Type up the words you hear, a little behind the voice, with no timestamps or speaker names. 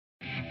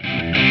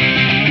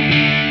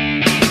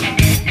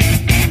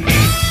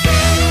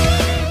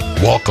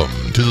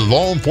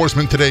Law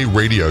Enforcement Today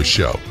radio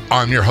show.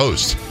 I'm your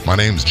host. My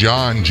name's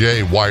John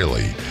J.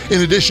 Wiley.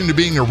 In addition to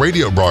being a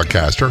radio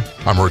broadcaster,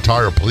 I'm a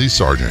retired police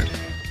sergeant.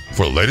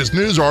 For the latest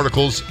news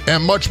articles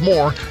and much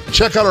more,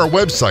 check out our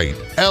website,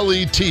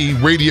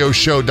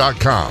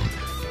 letradioshow.com.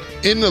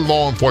 In the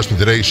Law Enforcement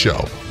Today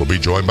show, we'll be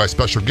joined by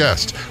special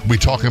guests. We'll be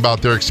talking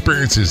about their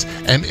experiences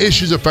and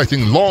issues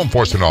affecting law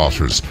enforcement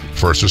officers,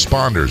 first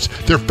responders,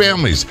 their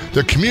families,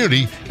 their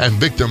community, and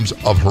victims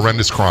of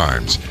horrendous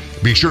crimes.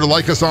 Be sure to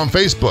like us on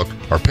Facebook.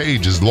 Our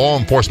page is Law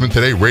Enforcement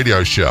Today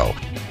Radio Show.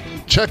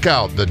 Check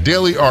out the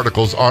daily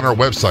articles on our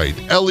website,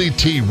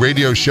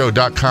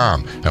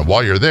 letradioshow.com. And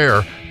while you're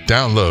there,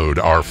 download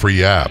our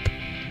free app.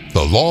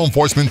 The Law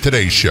Enforcement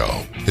Today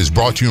show is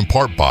brought to you in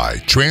part by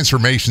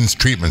Transformations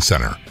Treatment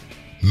Center.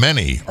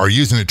 Many are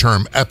using the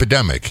term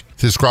epidemic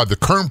to describe the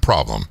current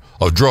problem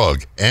of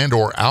drug and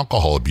or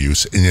alcohol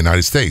abuse in the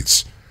United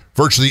States.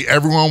 Virtually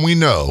everyone we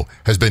know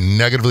has been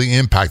negatively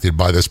impacted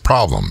by this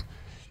problem.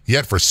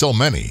 Yet for so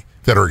many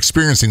that are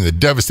experiencing the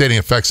devastating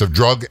effects of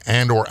drug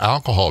and or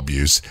alcohol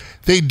abuse,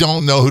 they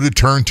don't know who to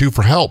turn to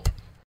for help.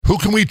 Who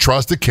can we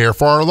trust to care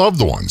for our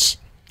loved ones?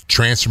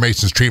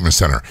 Transformations Treatment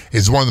Center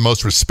is one of the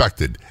most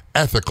respected,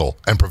 ethical,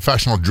 and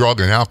professional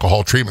drug and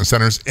alcohol treatment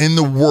centers in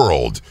the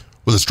world,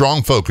 with a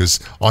strong focus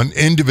on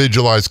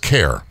individualized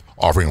care,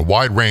 offering a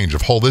wide range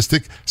of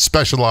holistic,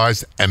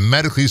 specialized, and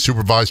medically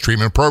supervised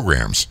treatment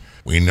programs.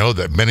 We know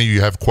that many of you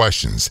have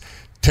questions.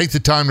 Take the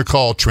time to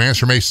call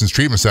Transformations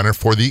Treatment Center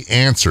for the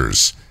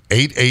answers.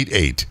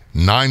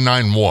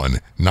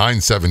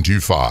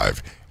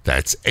 888-991-9725.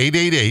 That's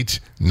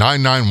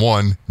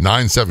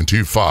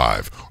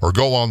 888-991-9725. Or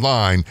go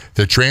online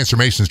to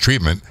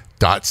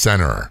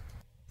transformationstreatment.center.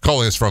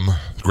 Calling us from the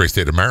great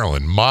state of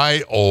Maryland,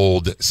 my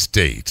old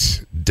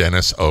state,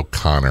 Dennis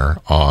O'Connor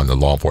on the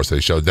Law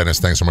Enforcement Show.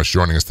 Dennis, thanks so much for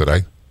joining us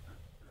today.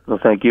 Well,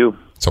 thank you.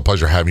 It's a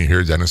pleasure having you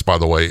here. Dennis, by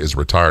the way, is a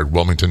retired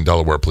Wilmington,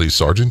 Delaware police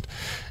sergeant,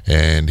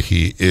 and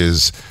he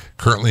is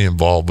currently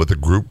involved with a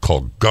group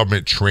called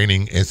Government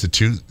Training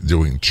Institute,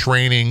 doing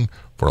training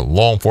for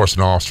law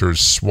enforcement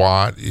officers,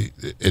 SWAT,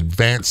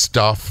 advanced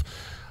stuff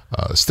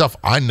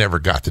I never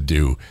got to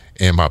do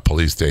in my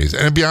police days.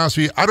 And to be honest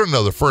with you, I don't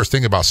know the first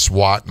thing about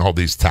SWAT and all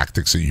these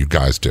tactics that you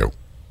guys do.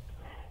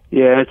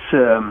 Yeah,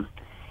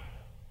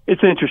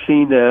 it's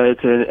interesting.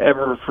 It's an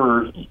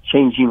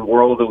ever-changing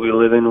world that we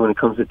live in when it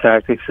comes to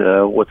tactics.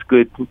 What's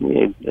good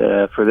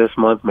for this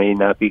month may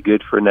not be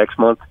good for next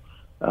month,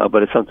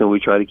 but it's something we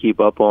try to keep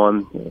up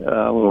on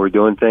when we're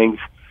doing things.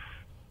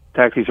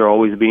 Tactics are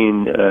always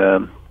being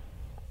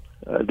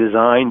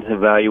designed,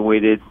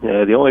 evaluated.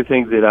 The only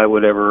thing that I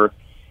would ever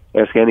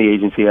ask any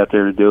agency out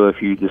there to do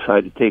if you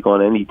decide to take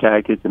on any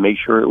tactic, to make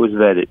sure it was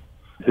vetted.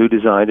 Who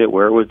designed it,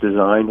 where it was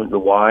designed, the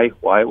why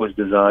it was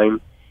designed,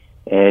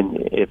 and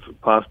if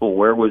possible,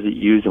 where was it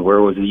used and where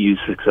was it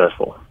used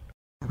successful.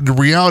 The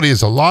reality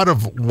is a lot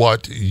of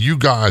what you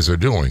guys are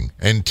doing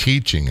and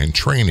teaching and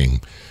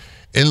training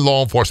in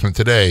law enforcement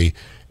today,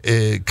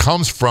 it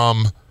comes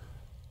from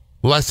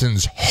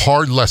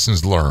hard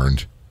lessons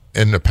learned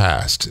in the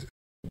past.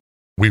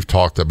 We've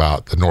talked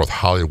about the North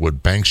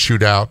Hollywood bank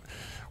shootout.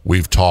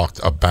 We've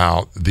talked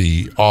about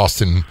the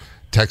Austin,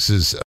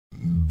 Texas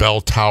bell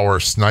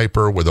tower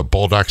sniper with a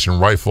bolt-action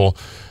rifle.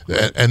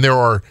 And there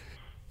are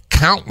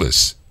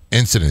countless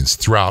incidents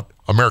throughout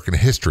American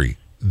history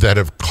that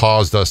have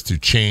caused us to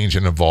change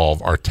and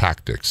evolve our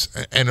tactics.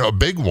 And a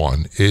big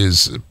one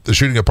is the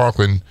shooting at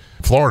Parkland,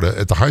 Florida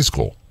at the high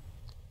school.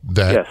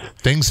 That yes.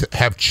 Things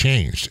have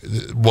changed.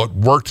 What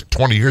worked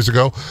 20 years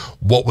ago,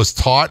 what was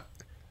taught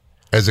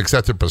as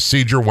accepted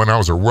procedure when I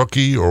was a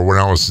rookie or when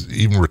I was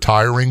even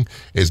retiring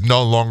is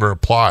no longer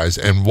applies.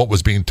 And what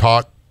was being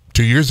taught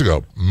 2 years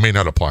ago may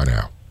not apply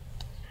now.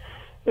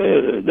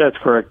 That's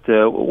correct.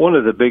 One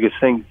of the biggest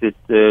things that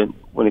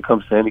when it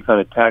comes to any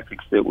kind of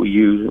tactics that we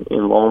use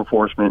in law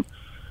enforcement,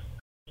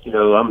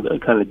 I'm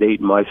kind of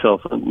dating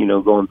myself,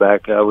 going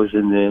back. I was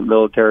in the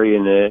military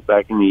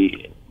back in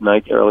the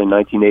early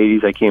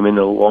 1980s. I came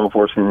into law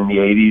enforcement in the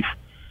 80s.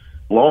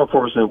 Law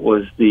enforcement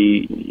was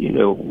we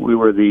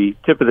were the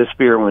tip of the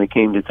spear when it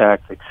came to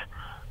tactics.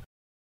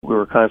 We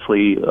were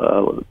constantly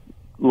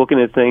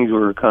looking at things. We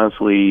were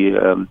constantly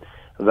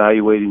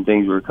evaluating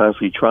things. We were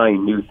constantly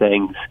trying new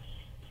things.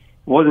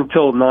 It wasn't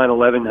until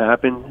 9/11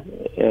 happened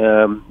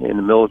and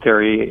the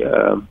military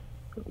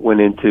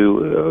went into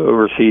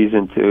overseas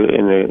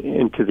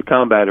into the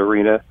combat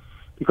arena,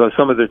 because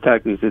some of the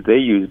tactics that they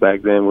used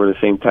back then were the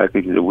same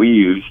tactics that we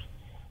used.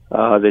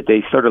 That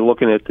they started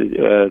looking at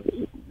the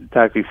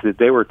tactics that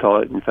they were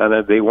taught and found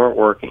out they weren't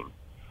working.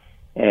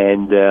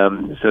 And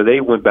so they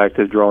went back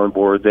to the drawing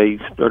board. They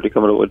started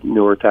coming up with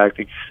newer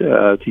tactics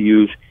to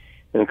use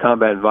in a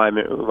combat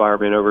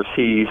environment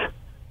overseas.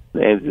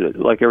 And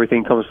like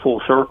everything comes full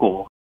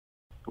circle,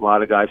 a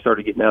lot of guys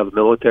started getting out of the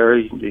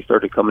military. They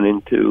started coming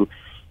into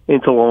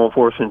law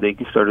enforcement. They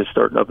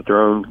starting up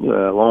their own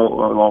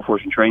law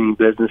enforcement training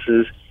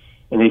businesses,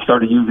 and they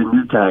started using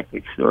new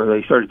tactics, or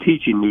they started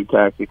teaching new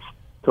tactics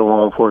to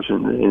law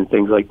enforcement and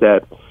things like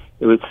that.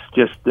 it's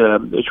just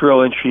it's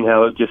real interesting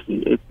how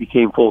it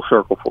became full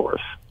circle for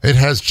us. It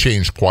has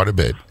changed quite a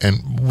bit.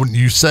 And when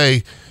you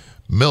say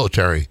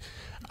military,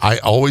 I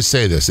always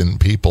say this, and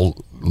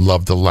people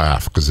love to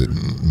laugh because it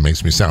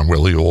makes me sound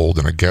really old,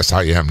 and I guess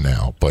I am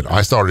now. But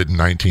I started in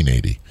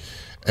 1980.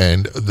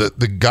 And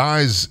the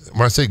guys,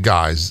 when I say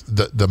guys,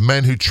 the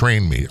men who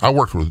trained me, I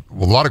worked with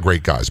a lot of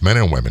great guys, men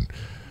and women.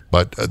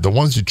 But the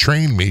ones who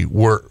trained me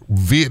were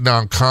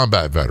Vietnam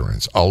combat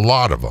veterans, a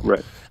lot of them.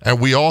 Right. And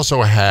we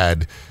also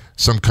had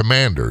some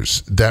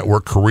commanders that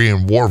were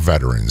Korean War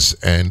veterans.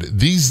 And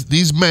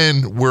these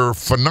men were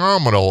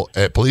phenomenal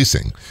at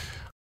policing.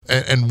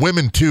 And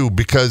women too,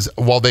 because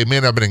while they may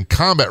not have been in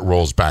combat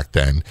roles back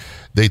then,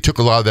 they took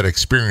a lot of that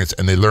experience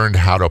and they learned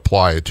how to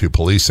apply it to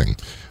policing.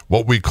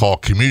 What we call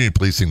community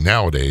policing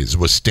nowadays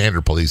was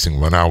standard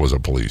policing when I was a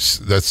police.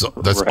 That's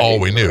right,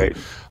 all we knew. Right.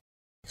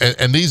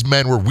 And these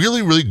men were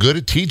really, really good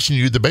at teaching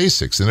you the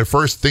basics. And the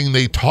first thing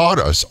they taught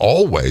us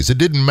always, it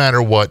didn't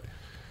matter what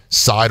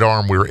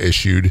sidearm we were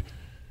issued,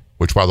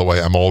 which, by the way,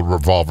 I'm an old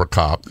revolver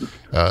cop.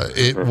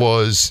 It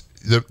was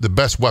the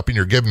best weapon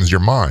you're given is your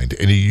mind,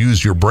 and you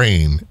use your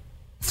brain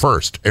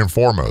first and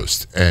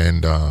foremost.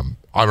 And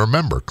I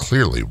remember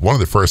clearly one of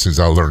the first things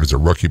I learned as a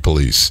rookie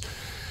police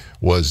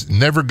was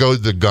never go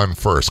to the gun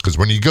first, because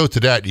when you go to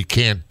that,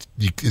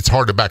 it's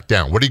hard to back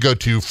down. What do you go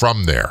to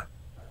from there?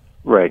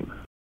 Right.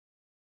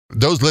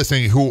 Those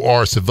listening who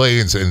are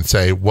civilians and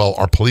say, well,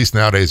 our police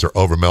nowadays are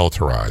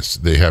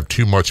over-militarized. They have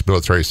too much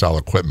military-style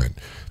equipment.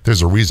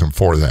 There's a reason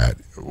for that.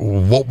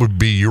 What would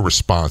be your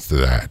response to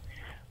that?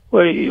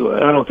 Well,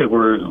 I don't think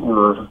we're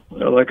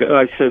like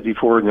I said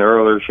before in the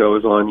earlier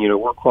shows on,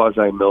 we're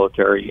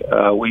quasi-military.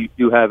 We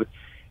do have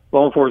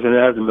law enforcement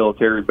has a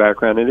military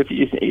background, and if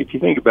you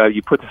think about it,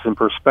 you put this in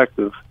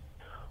perspective.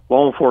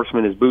 Law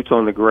enforcement is boots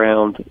on the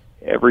ground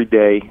every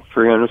day,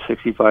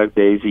 365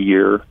 days a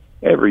year,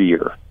 every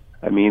year.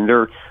 I mean,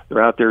 they're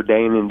out there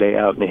day in and day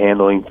out and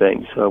handling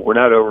things. So we're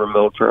not over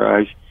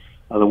militarized.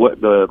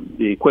 The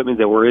equipment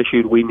that we're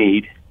issued, we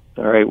need.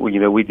 All right,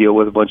 we deal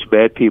with a bunch of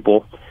bad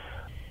people.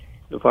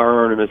 The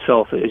firearm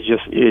itself is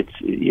just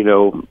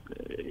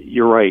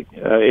you're right.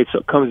 It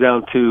comes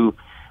down to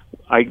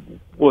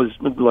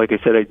like I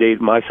said, I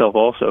dated myself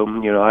also.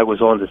 I was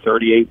on to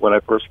 38 when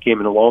I first came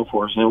into law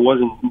enforcement. It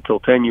wasn't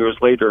until 10 years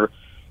later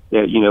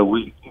that,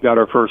 we got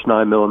our first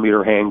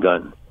 9mm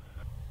handgun.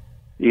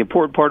 The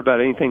important part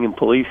about anything in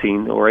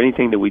policing or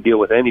anything that we deal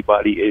with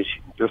anybody is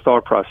your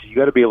thought process. You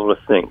got to be able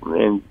to think,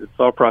 and the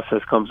thought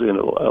process comes in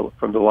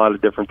from a lot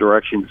of different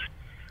directions.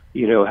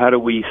 How do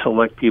we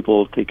select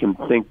people that can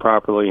think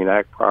properly and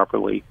act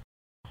properly?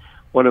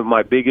 One of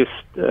my biggest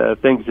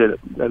things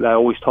that I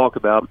always talk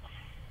about,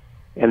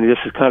 and this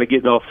is kind of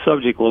getting off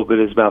subject a little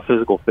bit, is about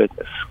physical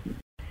fitness.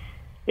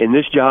 In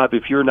this job,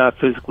 if you're not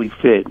physically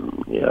fit,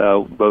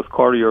 both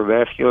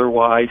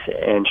cardiovascular-wise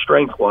and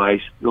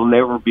strength-wise, you'll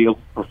never be able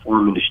to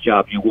perform in this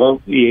job. You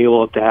won't be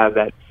able to have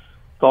that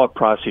thought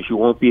process. You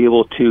won't be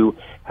able to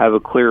have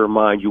a clearer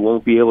mind. You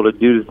won't be able to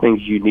do the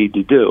things you need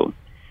to do.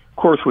 Of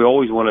course, we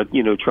always want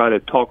to, try to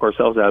talk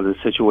ourselves out of the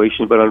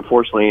situation, but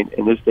unfortunately,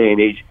 in this day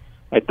and age,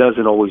 that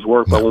doesn't always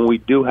work. But when we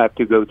do have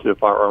to go to the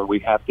firearm, we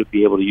have to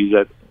be able to use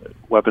that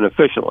weapon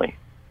efficiently.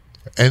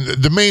 And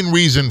the main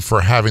reason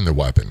for having the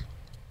weapon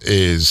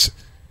is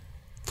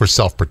for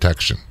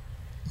self-protection.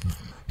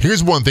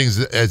 Here's one thing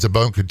as a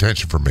bone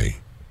contention for me.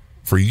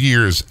 For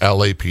years,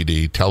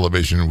 LAPD,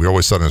 television, we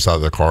always saw on the side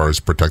of the cars,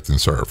 protect and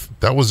serve.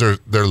 That was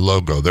their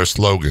logo, their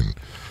slogan.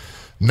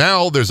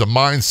 Now there's a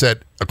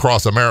mindset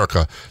across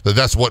America that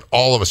that's what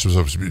all of us are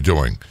supposed to be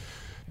doing.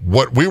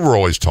 What we were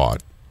always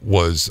taught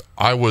was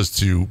I was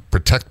to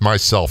protect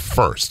myself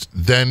first,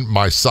 then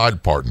my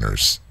side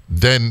partners,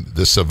 then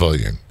the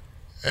civilian.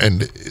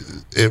 And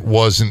it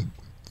wasn't,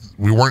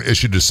 we weren't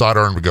issued a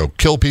sidearm to go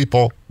kill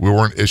people. We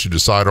weren't issued a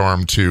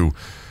sidearm to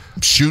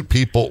shoot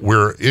people.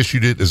 We're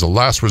issued it as a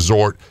last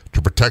resort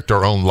to protect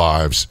our own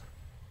lives.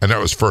 And that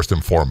was first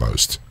and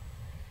foremost.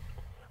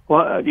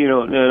 Well,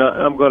 and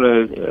I'm going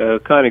to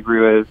kind of agree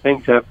with it.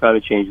 Things have kind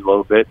of changed a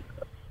little bit.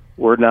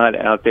 We're not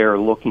out there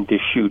looking to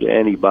shoot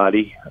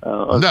anybody.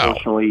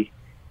 Unfortunately,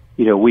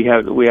 no. We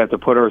have to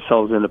put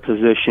ourselves in a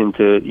position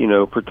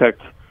to,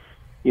 protect,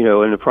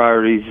 and the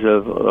priorities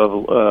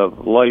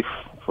of life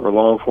for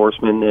law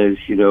enforcement is,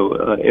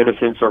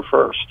 innocence are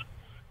first.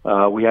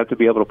 We have to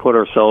be able to put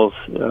ourselves,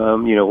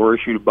 we're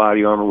issued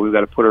body armor. We've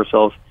got to put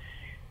ourselves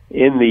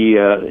in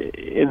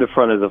the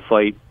front of the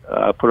fight,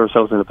 put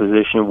ourselves in a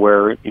position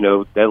where,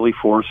 deadly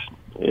force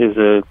is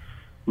a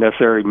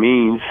necessary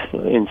means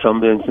in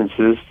some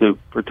instances to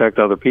protect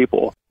other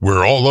people.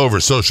 We're all over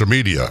social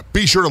media.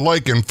 Be sure to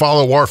like and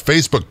follow our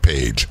Facebook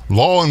page,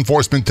 Law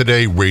Enforcement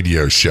Today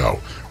Radio Show.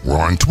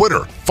 We're on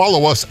Twitter.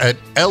 Follow us at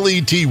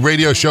LET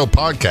Radio Show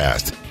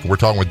Podcast. We're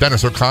talking with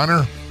Dennis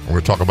O'Connor, and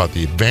we're talking about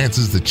the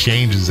advances, the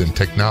changes in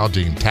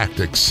technology and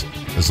tactics.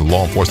 This is the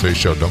Law Enforcement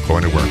Today Show. Don't go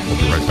anywhere. We'll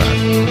be right back.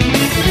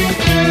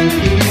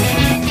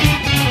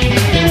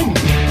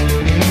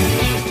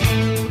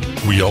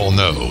 We all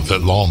know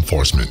that law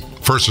enforcement,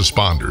 First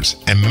responders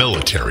and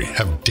military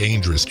have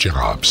dangerous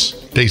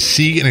jobs. They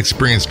see and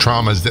experience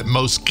traumas that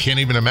most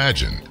can't even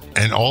imagine.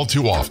 And all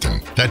too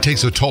often, that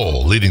takes a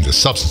toll, leading to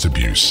substance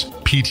abuse,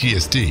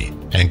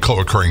 PTSD, and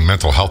co-occurring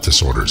mental health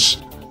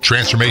disorders.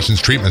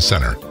 Transformations Treatment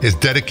Center is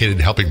dedicated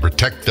to helping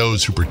protect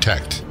those who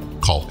protect.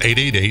 Call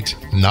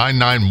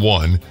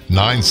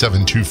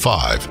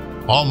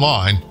 888-991-9725.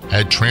 Online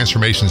at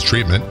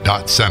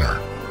transformationstreatment.center.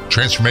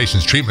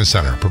 Transformations Treatment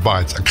Center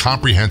provides a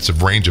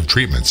comprehensive range of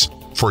treatments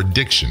for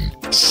addiction,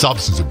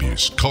 substance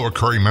abuse,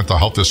 co-occurring mental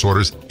health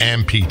disorders,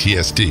 and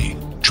PTSD.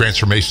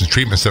 Transformations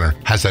Treatment Center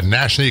has a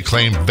nationally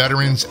acclaimed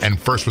veterans and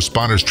first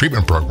responders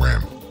treatment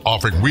program,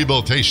 offering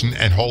rehabilitation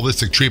and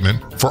holistic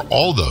treatment for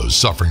all those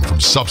suffering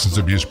from substance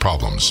abuse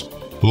problems.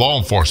 Law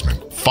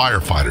enforcement,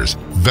 firefighters,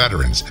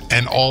 veterans,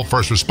 and all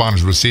first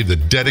responders receive the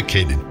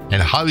dedicated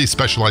and highly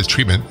specialized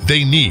treatment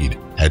they need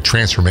at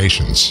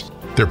Transformations.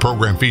 Their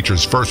program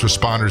features first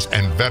responders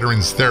and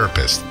veterans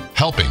therapists,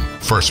 helping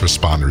first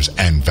responders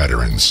and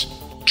veterans.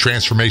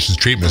 Transformations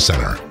Treatment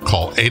Center.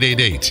 Call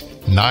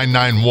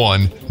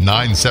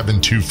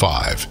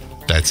 888-991-9725.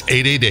 That's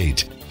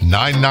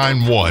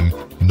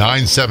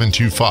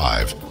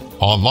 888-991-9725.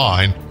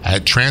 Online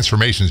at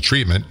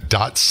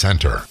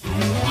transformationstreatment.center.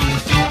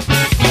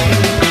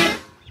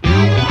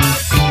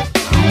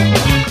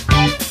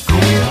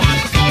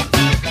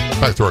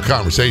 Back to our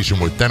conversation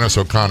with Dennis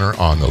O'Connor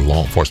on the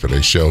Law Enforcement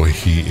Today show.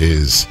 He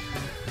is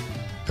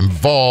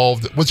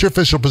involved. What's your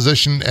official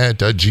position at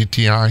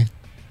GTI?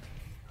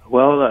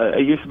 Well, I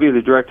used to be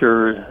the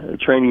director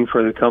of training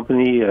for the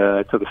company.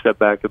 I took a step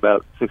back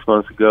about 6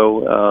 months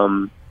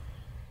ago,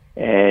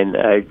 and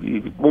I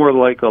more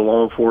like a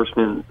law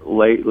enforcement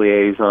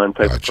liaison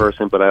type of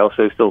person, but I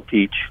also still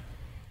teach.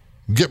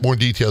 Get more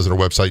details on our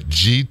website,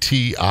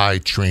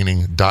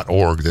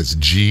 gtitraining.org. That's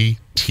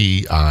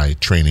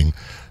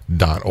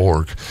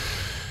gtitraining.org.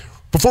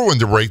 Before we went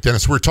to break,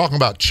 Dennis, we were talking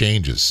about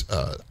changes.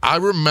 I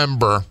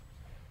remember,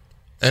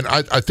 and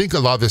I think a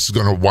lot of this is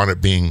going to wind up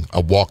being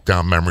a walk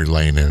down memory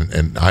lane,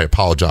 and I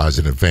apologize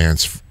in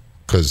advance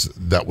because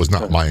that was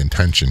not my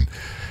intention.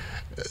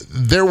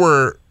 There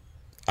were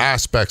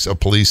aspects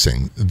of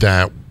policing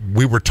that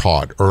we were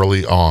taught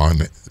early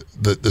on.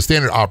 The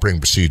standard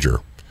operating procedure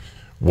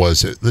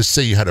was, let's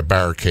say you had a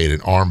barricade,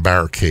 an armed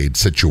barricade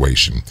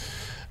situation,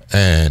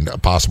 and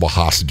possible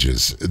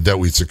hostages, that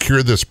we'd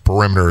secure this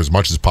perimeter as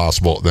much as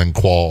possible, then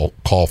call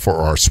for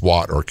our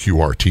SWAT or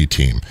QRT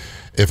team,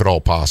 if at all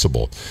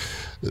possible.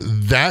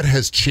 That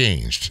has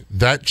changed.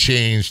 That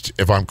changed,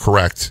 if I'm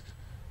correct,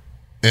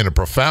 in a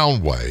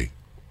profound way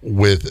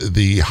with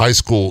the high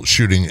school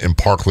shooting in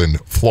Parkland,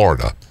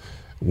 Florida,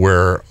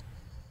 where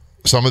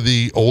some of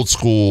the old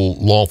school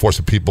law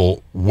enforcement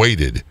people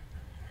waited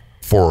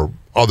for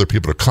other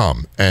people to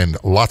come, and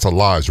lots of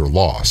lives were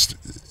lost.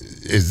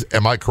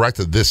 Am I correct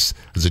that this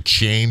is a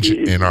change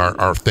in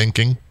our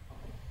thinking?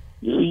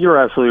 You're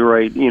absolutely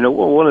right.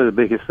 One of the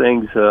biggest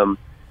things, and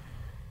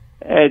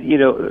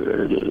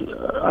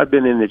I've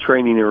been in the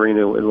training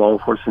arena in law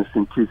enforcement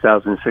since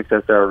 2006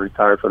 after I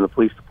retired from the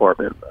police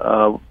department.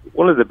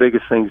 One of the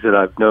biggest things that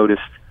I've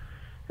noticed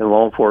in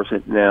law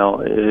enforcement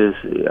now is,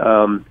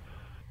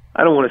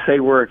 I don't want to say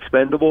we're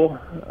expendable.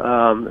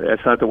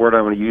 That's not the word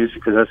I'm going to use,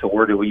 because that's a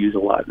word that we use a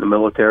lot in the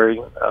military.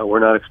 We're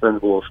not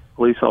expendable as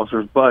police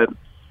officers, but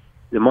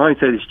the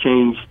mindset has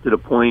changed to the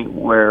point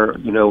where,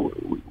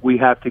 we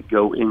have to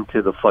go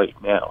into the fight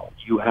now.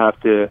 You have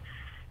to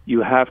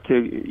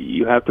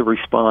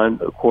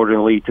respond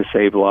accordingly to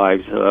save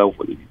lives.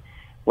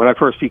 When I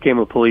first became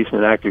a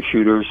policeman, active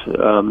shooters,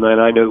 and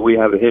I know we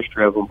have a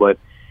history of them, but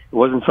it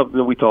wasn't something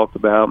that we talked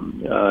about.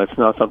 It's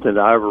not something that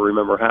I ever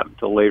remember happened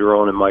until later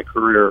on in my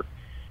career.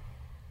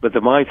 But the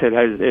mindset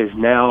is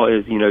now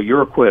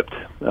you're equipped.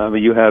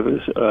 You have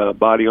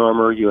body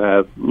armor, you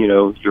have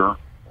your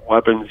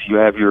weapons, you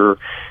have your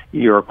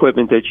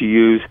equipment that you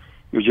use.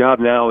 Your job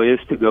now is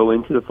to go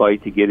into the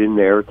fight, to get in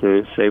there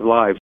to save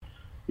lives.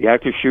 The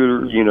active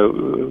shooter,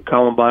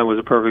 Columbine was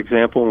a perfect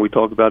example, and we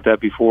talked about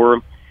that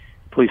before.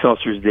 Police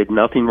officers did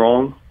nothing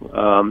wrong.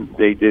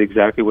 They did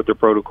exactly what their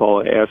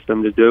protocol asked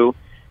them to do,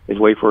 is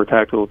wait for a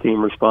tactical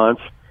team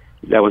response.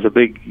 That was a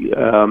big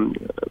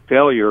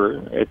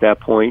failure at that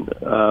point,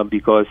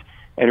 because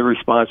any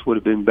response would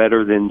have been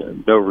better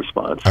than no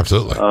response.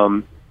 Absolutely.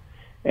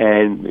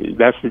 And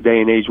that's the day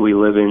and age we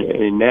live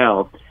in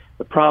now.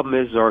 The problem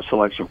is our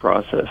selection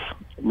process.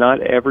 Not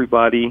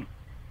everybody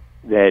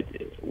that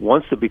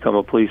wants to become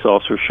a police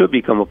officer should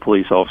become a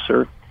police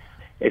officer.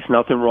 It's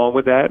nothing wrong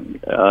with that.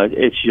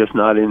 It's just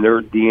not in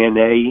their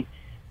DNA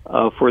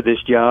for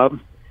this job.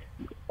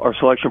 Our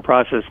selection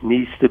process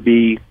needs to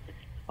be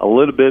a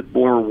little bit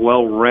more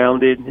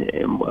well-rounded,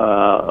 and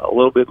a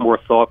little bit more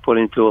thought put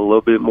into it, a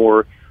little bit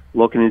more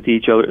looking into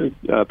each other,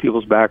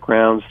 people's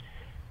backgrounds,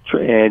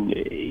 and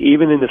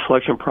even in the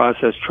selection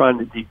process, trying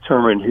to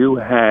determine who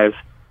has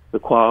the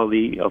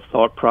quality of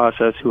thought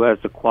process, who has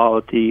the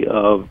quality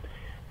of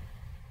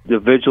the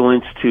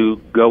vigilance to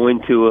go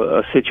into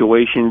a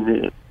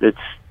situation that's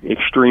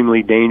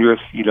extremely dangerous.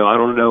 I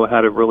don't know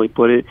how to really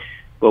put it,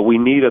 but we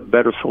need a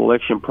better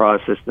selection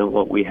process than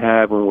what we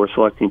have when we're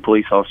selecting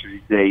police officers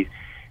these days.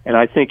 And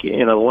I think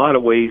in a lot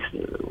of ways,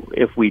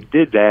 if we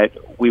did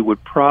that, we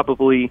would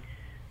probably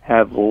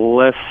have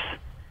less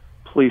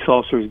police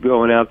officers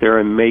going out there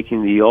and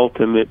making the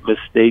ultimate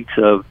mistakes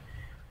of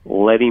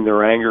letting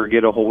their anger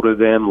get a hold of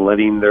them,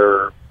 letting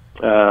their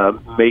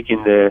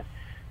making the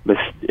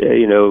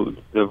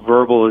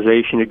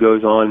verbalization that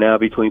goes on now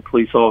between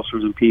police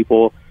officers and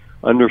people,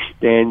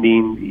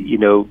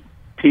 understanding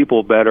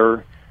people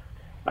better.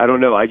 I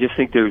don't know. I just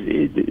think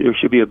there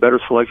should be a better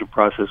selection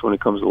process when it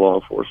comes to law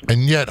enforcement.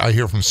 And yet I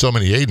hear from so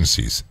many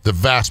agencies, the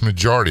vast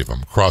majority of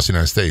them across the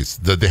United States,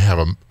 that they have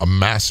a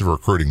massive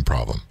recruiting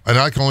problem. And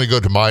I can only go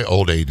to my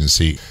old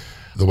agency,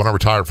 the one I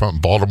retired from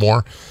in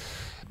Baltimore.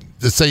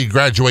 Let's say you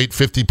graduate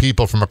 50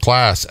 people from a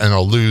class and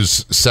they'll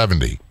lose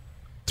 70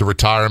 to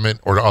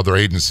retirement or to other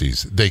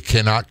agencies. They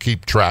cannot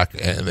keep track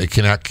and they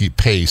cannot keep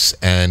pace,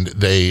 and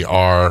they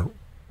are,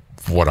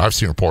 what I've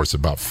seen reports,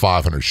 about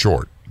 500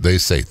 short. They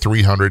say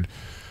 300,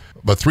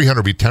 but 300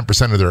 would be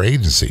 10% of their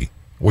agency,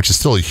 which is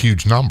still a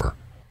huge number.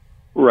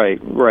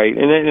 Right,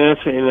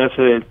 and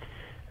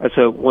that's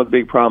a one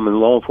big problem in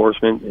law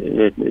enforcement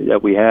that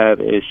we have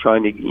is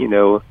trying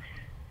to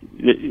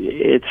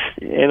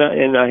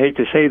and I hate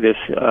to say this,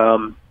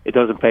 it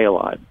doesn't pay a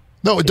lot.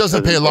 No, it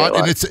doesn't pay a lot,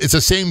 and it's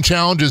the same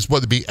challenge as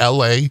whether it be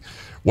L.A.,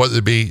 whether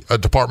it be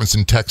departments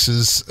in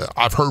Texas.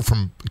 I've heard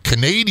from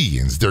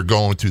Canadians they're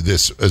going through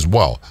this as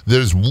well.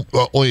 There's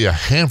only a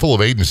handful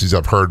of agencies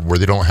I've heard where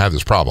they don't have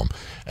this problem,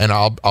 and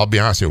I'll be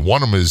honest with you,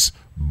 one of them is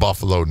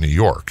Buffalo, New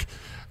York.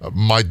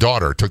 My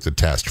daughter took the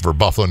test for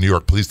Buffalo, New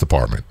York Police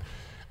Department,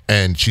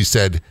 and she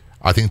said,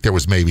 I think there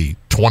was maybe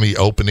 20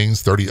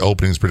 openings, 30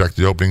 openings,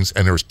 projected openings,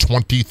 and there was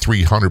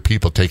 2,300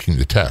 people taking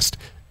the test.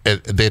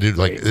 They did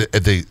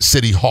at the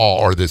City Hall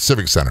or the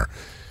Civic Center.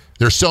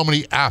 There's so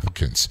many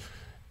applicants,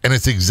 and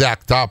it's the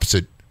exact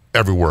opposite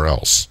everywhere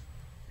else.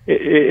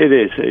 It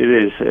is.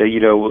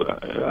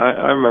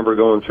 I remember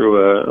going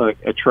through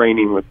a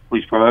training with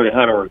police department.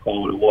 I don't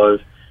recall what it was,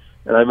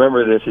 and I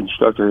remember this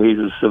instructor. He's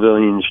a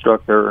civilian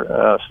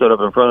instructor. Stood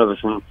up in front of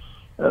us and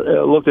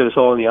looked at us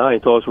all in the eye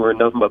and told us we were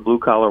nothing but blue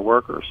collar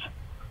workers.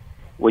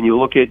 When you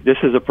look at this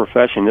is a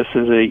profession. This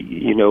is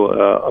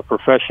a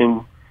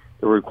profession.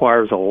 It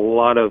requires a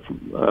lot of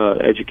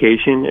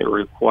education. It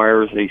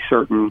requires a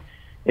certain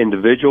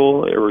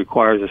individual. It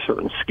requires a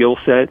certain skill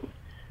set.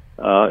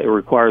 It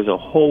requires a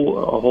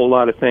whole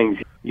lot of things.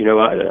 When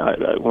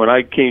I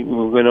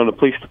went on the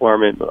police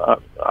department,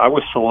 I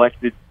was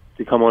selected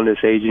to come on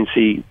this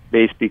agency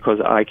based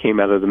because I came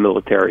out of the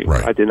military.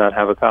 Right. I did not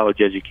have a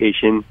college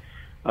education.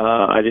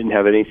 I didn't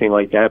have anything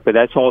like that. But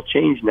that's all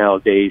changed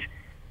nowadays.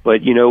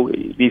 But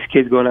these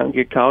kids going out and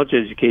get college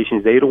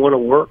educations, they don't want to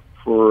work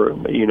for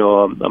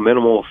a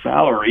minimal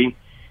salary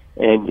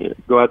and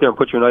go out there and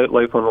put your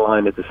life on the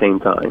line at the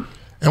same time.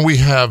 And we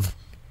have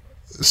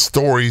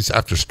stories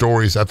after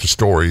stories after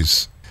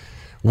stories.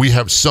 We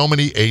have so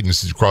many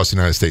agencies across the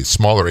United States,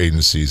 smaller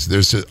agencies.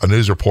 There's a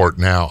news report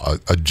now,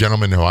 a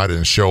gentleman who I did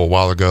a show a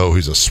while ago,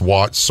 he's a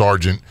SWAT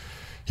sergeant.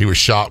 He was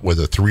shot with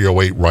a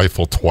 .308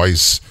 rifle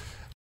twice.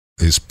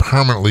 He's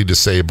permanently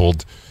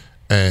disabled,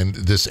 and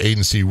this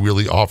agency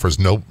really offers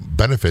no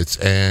benefits,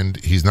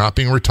 and he's not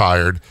being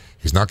retired.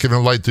 He's not given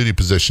a light duty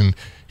position.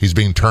 He's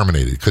being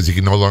terminated because he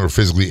can no longer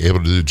physically able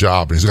to do the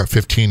job, and he's got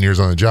 15 years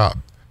on the job.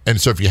 And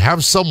so if you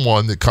have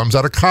someone that comes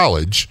out of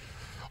college,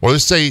 or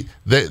let's say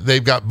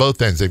they've got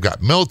both ends, they've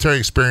got military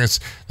experience,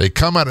 they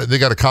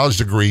got a college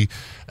degree,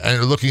 and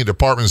they're looking at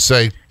departments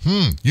and say,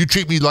 you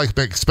treat me like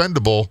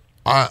expendable,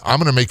 I'm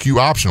going to make you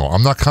optional.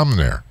 I'm not coming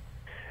there.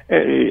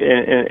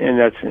 And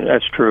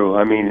that's true.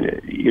 I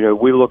mean,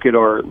 we look at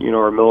our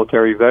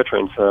military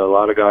veterans. A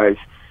lot of guys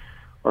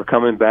are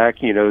coming back.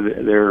 They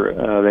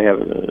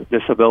have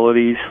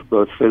disabilities,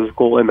 both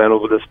physical and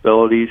mental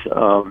disabilities.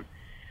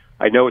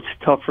 I know it's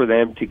tough for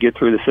them to get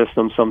through the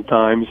system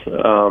sometimes,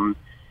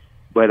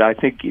 but I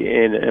think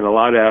in a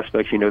lot of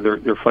aspects,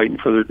 they're fighting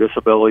for their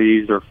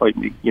disabilities. They're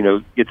fighting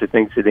to get the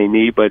things that they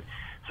need. But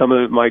some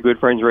of my good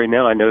friends right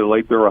now, I know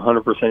like they're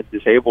 100%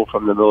 disabled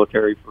from the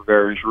military for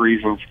various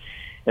reasons.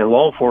 In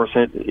law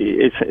enforcement,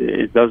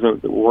 it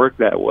doesn't work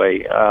that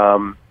way.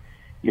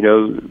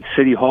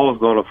 City Hall is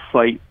going to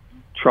fight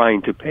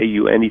trying to pay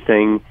you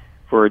anything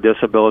for a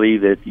disability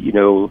that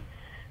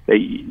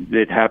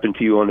that happened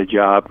to you on the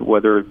job,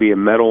 whether it be a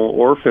mental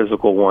or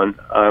physical one.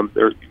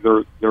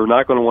 They're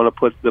not going to want to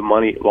put the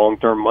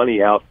long-term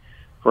money out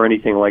for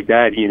anything like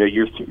that.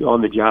 You're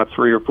on the job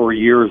 3 or 4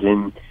 years,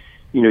 and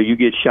you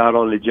get shot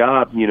on the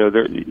job.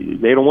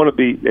 They don't want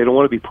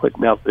to be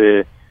putting out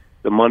the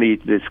money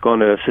that's going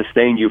to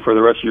sustain you for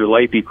the rest of your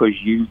life because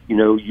you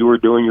were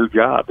doing your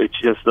job. It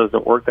just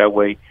doesn't work that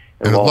way.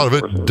 And a lot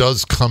of it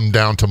does come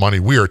down to money.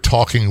 We are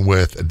talking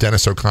with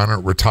Dennis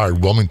O'Connor,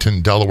 retired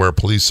Wilmington, Delaware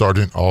police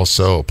sergeant,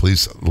 also a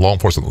police law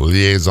enforcement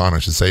liaison, I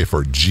should say,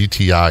 for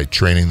GTI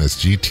training.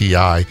 That's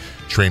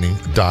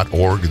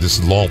gtitraining.org. This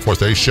is Law Enforcement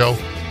Today Show.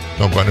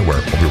 Don't go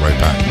anywhere. We'll be right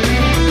back.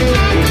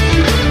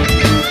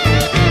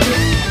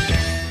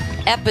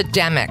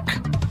 Epidemic.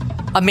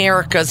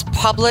 America's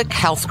public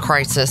health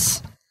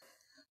crisis.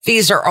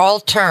 These are all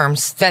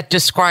terms that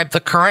describe the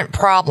current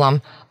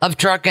problem of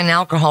drug and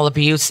alcohol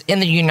abuse in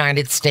the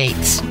United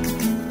States.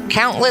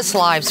 Countless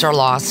lives are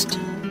lost,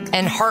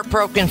 and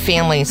heartbroken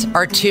families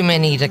are too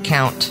many to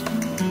count.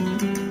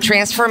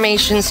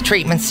 Transformations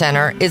Treatment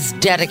Center is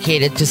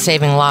dedicated to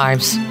saving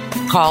lives.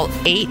 Call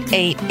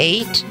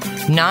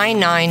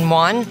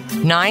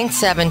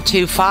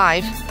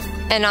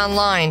 888-991-9725 and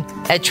online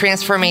at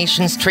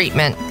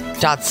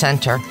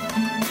transformationstreatment.center.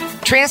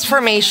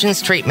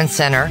 Transformations Treatment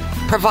Center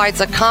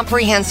provides a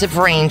comprehensive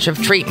range of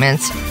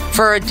treatments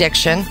for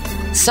addiction,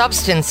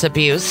 substance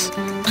abuse,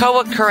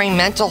 co-occurring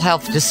mental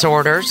health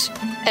disorders,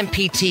 and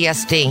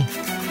PTSD.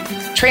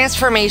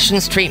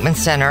 Transformations Treatment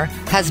Center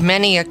has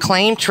many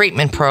acclaimed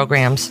treatment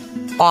programs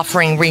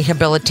offering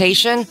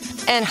rehabilitation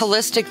and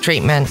holistic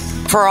treatment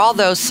for all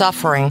those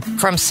suffering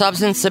from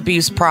substance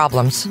abuse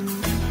problems.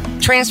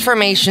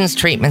 Transformations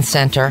Treatment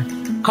Center.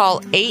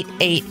 Call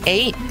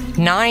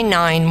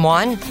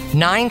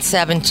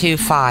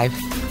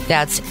 888-991-9725.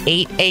 That's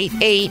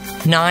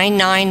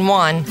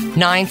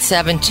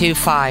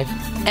 888-991-9725.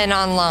 And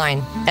online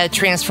at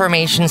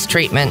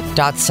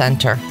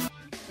transformationstreatment.center.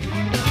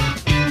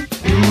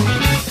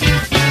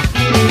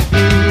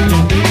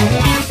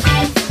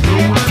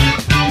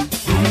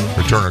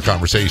 Return our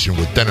conversation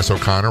with Dennis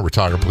O'Connor,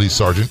 retired police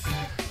sergeant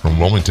from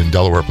Wilmington,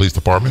 Delaware Police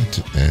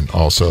Department, and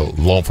also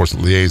law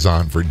enforcement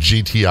liaison for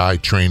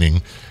GTI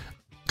Training,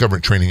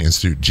 Government Training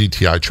Institute,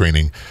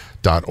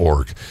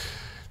 gtitraining.org.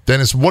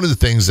 Dennis, one of the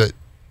things that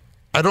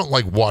I don't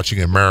like watching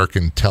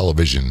American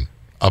television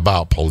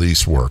about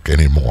police work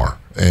anymore.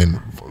 And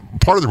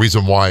part of the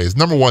reason why is,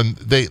 number one,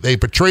 they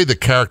portray the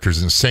characters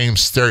in the same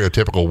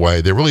stereotypical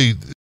way. They really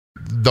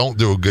don't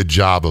do a good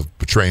job of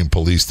portraying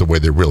police the way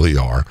they really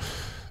are.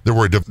 There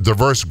were a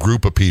diverse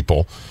group of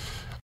people,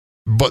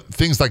 but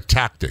things like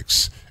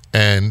tactics.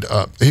 And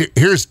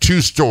here's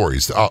two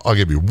stories I'll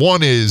give you.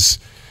 One is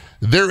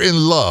they're in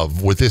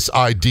love with this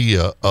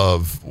idea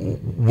of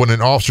when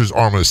an officer's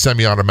armed with a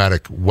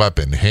semi-automatic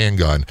weapon,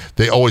 handgun,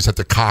 they always have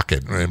to cock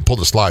it and pull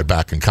the slide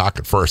back and cock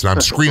it first. And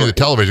I'm screaming at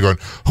the television going,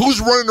 who's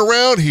running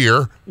around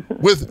here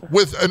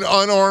with an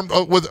unarmed,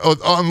 with an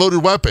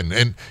unloaded weapon?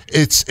 And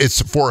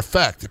it's for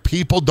effect.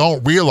 People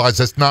don't realize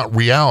that's not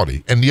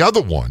reality. And the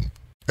other one,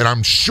 and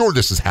I'm sure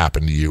this has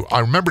happened to you, I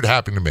remember it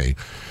happened to me,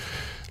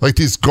 like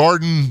these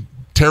garden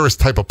terrace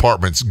type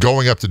apartments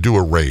going up to do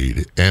a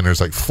raid, and there's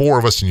like four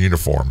of us in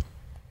uniform.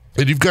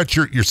 And you've got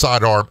your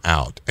sidearm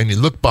out, and you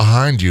look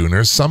behind you, and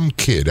there's some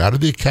kid out of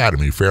the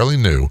academy, fairly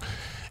new,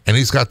 and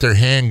he's got their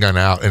handgun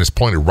out, and it's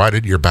pointed right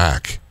at your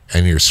back,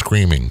 and you're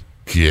screaming,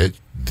 get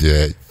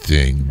that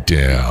thing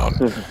down.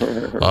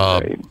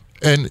 Right.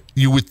 And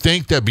you would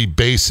think that'd be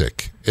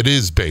basic. It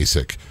is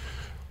basic.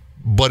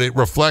 But it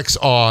reflects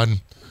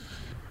on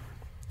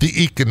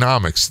the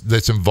economics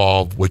that's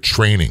involved with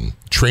training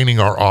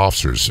our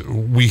officers.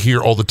 We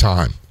hear all the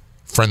time,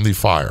 friendly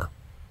fire,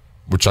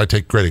 which I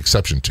take great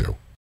exception to.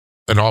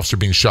 An officer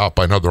being shot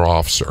by another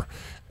officer.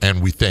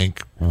 And we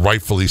think,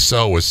 rightfully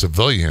so, as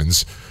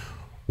civilians,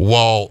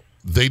 well,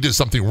 they did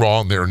something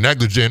wrong, they're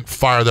negligent,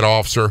 fire that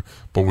officer.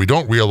 But what we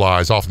don't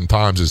realize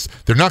oftentimes is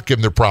they're not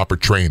given their proper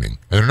training.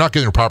 And they're not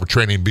getting their proper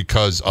training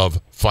because of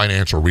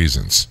financial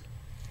reasons.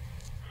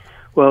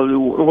 Well,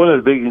 one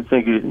of the big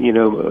things,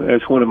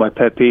 as one of my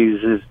pet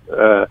peeves is,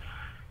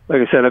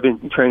 like I said, I've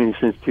been training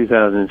since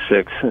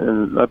 2006,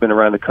 and I've been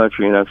around the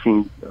country, and I've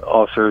seen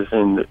officers,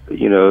 and,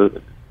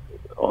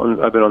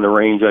 I've been on the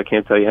range, I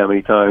can't tell you how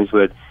many times,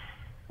 but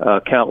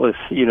countless,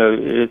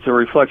 it's a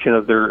reflection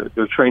of their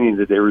training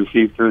that they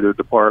received through their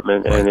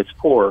department, and it's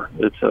poor.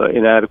 It's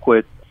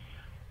inadequate.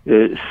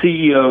 The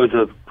CEOs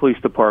of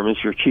police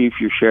departments, your chief,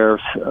 your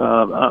sheriffs,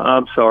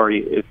 I'm sorry,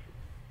 if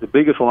the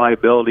biggest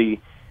liability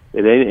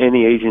that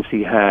any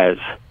agency has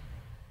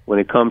when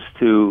it comes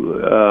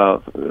to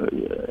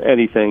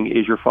anything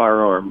is your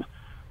firearms.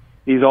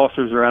 These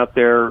officers are out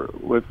there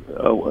with,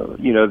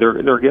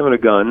 they're given a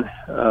gun.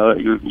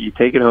 You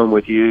take it home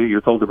with you.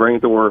 You're told to bring it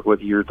to work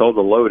with you. You're told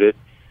to load it.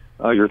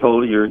 You're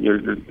told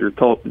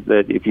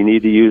that if you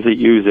need to use it,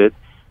 use it.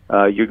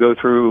 You go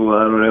through,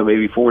 I don't know,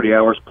 maybe 40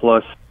 hours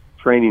plus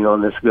training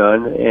on this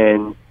gun,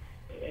 and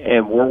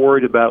we're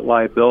worried about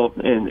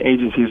liability, and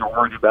agencies are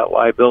worried about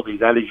liability.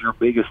 That is your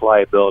biggest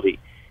liability.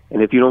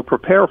 And if you don't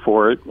prepare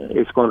for it,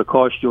 it's going to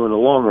cost you in the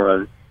long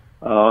run.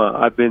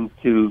 I've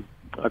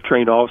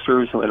trained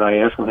officers, and I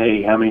ask them,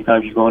 hey, how many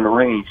times you go on the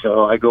range?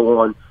 So I go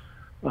on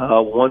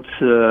once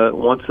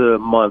a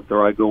month,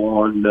 or I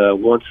go on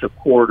once a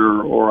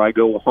quarter, or I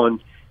go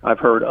on, I've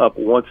heard, up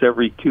once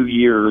every 2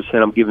 years,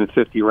 and I'm given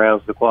 50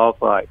 rounds to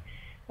qualify.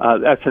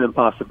 That's an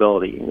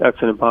impossibility.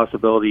 That's an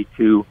impossibility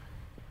to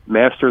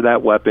master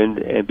that weapon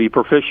and be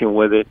proficient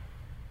with it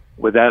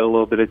without a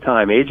little bit of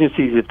time.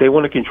 Agencies, if they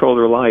want to control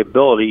their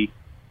liability,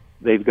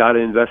 they've got to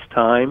invest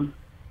time,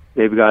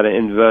 they've got to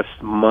invest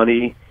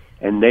money,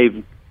 and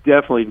they've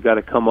definitely got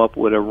to come up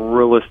with a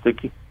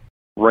realistic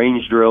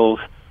range drills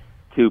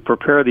to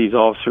prepare these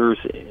officers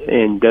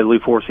in deadly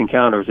force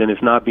encounters, and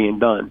it's not being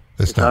done.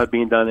 It's not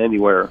being done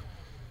anywhere.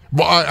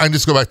 Well, I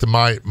just go back to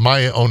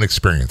my own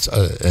experience,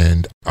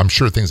 and I'm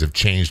sure things have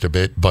changed a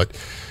bit. But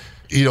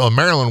in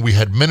Maryland, we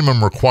had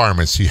minimum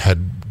requirements. You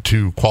had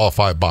to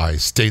qualify by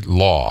state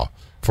law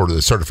for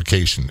the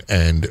certification,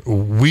 and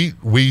we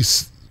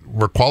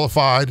were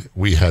qualified.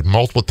 We had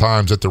multiple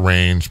times at the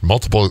range,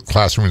 multiple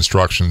classroom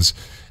instructions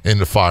in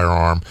the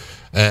firearm,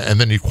 and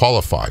then you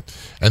qualified.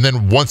 And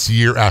then once a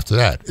year after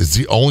that is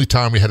the only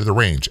time we had at the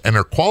range. And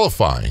our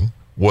qualifying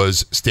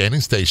was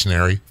standing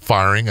stationary,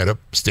 firing at a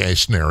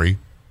stationary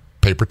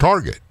paper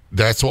target.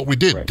 That's what we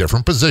did. Right.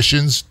 Different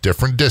positions,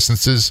 different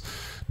distances,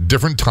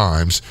 different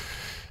times.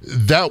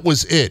 That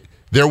was it.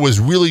 There was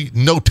really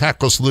no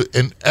tactical solution.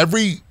 In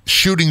every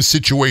shooting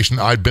situation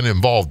I'd been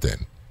involved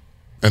in,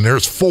 and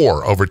there's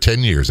 4 over 10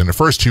 years, and the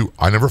first 2,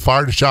 I never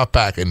fired a shot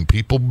back, and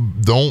people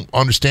don't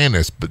understand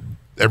this, but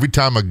every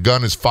time a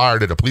gun is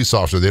fired at a police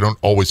officer, they don't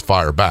always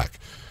fire back.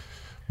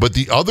 But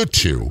the other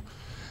 2,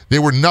 they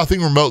were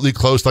nothing remotely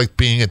close like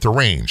being at the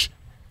range.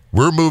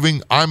 We're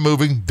moving, I'm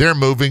moving, they're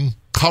moving,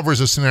 covers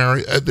a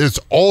scenario. There's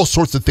all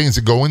sorts of things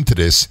that go into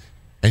this,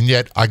 and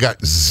yet I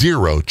got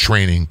 0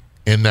 training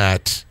in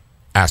that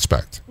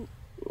aspect.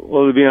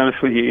 Well, to be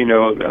honest with you,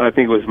 I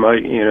think it was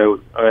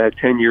I had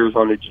 10 years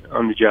on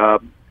the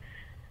job.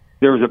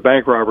 There was a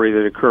bank robbery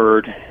that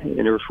occurred, and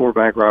there were 4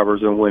 bank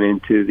robbers that went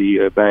into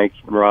the bank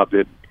and robbed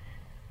it.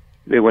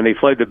 When they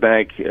fled the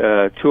bank, 2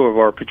 of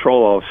our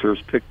patrol officers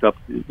picked up.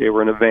 They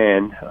were in a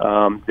van,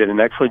 did an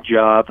excellent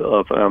job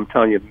of, I'm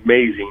telling you,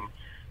 amazing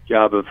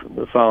job of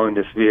following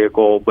this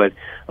vehicle. But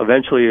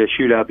eventually, a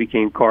shootout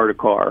became car to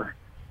car.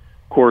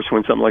 Of course,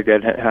 when something like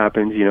that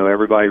happens,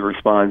 everybody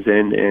responds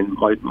in, and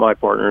my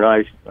partner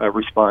and I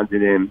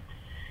responded in.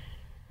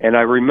 And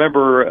I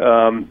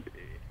remember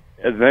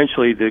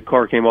eventually the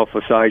car came off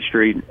a side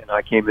street, and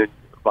I came in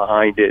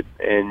behind it,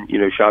 and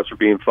shots were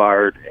being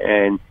fired,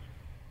 and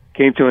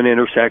came to an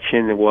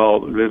intersection. And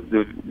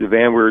the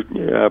van we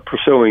were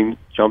pursuing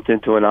jumped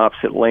into an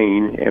opposite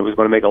lane and was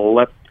going to make a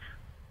left.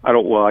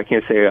 I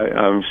can't say.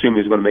 I'm assuming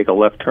he was going to make a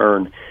left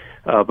turn.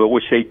 But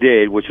which they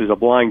did, which was a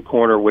blind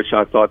corner, which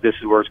I thought this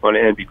is where it's going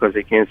to end because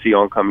they can't see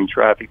oncoming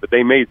traffic. But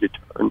they made the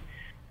turn.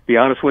 To be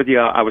honest with you,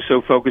 I was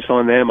so focused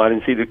on them, I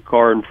didn't see the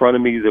car in front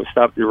of me that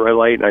stopped at the red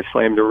light, and I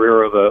slammed the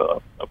rear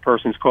of a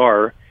person's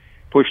car,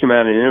 pushed him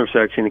out in an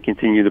intersection, and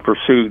continued the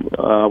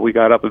pursuit. We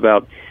got up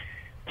about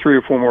 3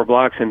 or 4 more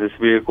blocks, and this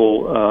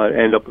vehicle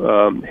ended up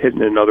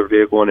hitting another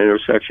vehicle in an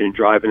intersection and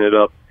driving it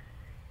up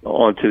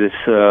onto this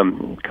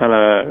kind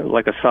of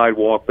like a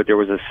sidewalk, but there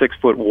was a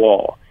 6-foot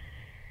wall.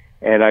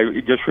 And I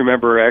just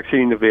remember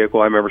exiting the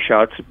vehicle. I remember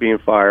shots being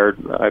fired.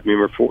 I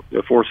remember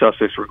 4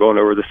 suspects were going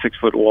over the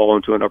 6-foot wall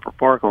into an upper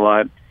parking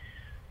lot.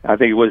 I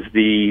think it was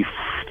the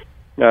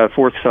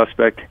 4th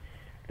suspect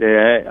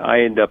that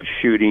I ended up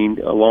shooting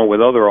along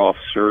with other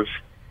officers,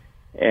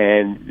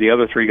 and the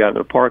other 3 got in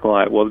the parking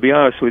lot. Well, to be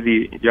honest with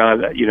you,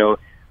 John,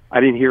 I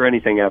didn't hear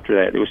anything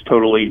after that. It was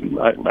totally,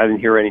 I didn't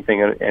hear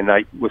anything, and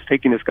I was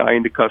taking this guy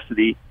into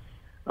custody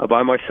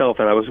by myself,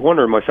 and I was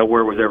wondering myself,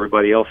 where was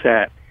everybody else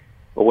at?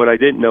 But what I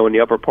didn't know, in the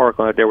upper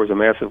parking lot, there was a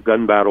massive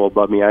gun battle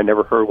above me. I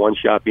never heard one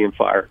shot being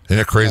fired. Isn't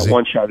that crazy?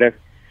 One shot.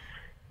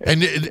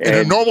 And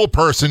a normal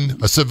person,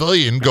 a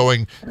civilian,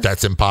 going,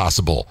 that's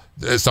impossible.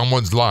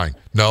 Someone's lying.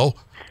 No,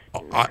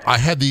 I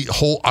had the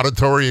whole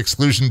auditory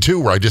exclusion, too,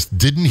 where I just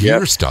didn't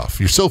hear stuff.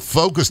 You're so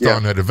focused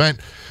on that event.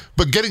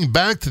 But getting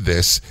back to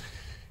this,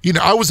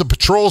 I was a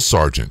patrol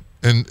sergeant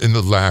in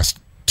the last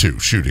 2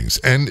 shootings,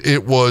 and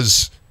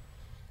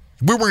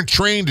we weren't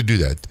trained to do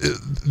that.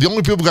 The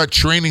only people who got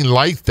training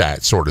like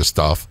that sort of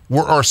stuff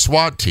were our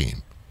SWAT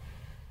team.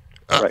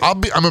 Right.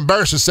 I'm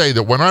embarrassed to say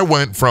that when I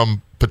went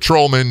from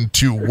patrolman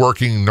to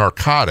working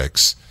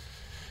narcotics,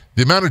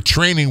 the amount of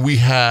training we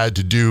had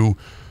to do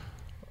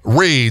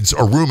raids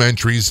or room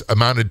entries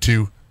amounted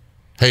to,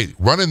 hey,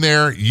 run in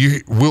there.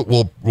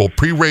 We'll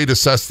pre-raid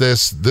assess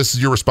this. This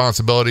is your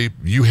responsibility.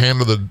 You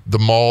handle the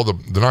mall,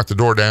 the knock the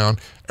door down.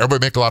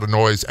 Everybody make a lot of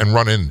noise and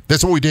run in.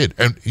 That's what we did.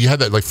 And you had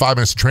that like 5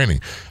 minutes of training.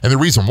 And the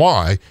reason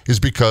why is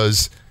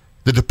because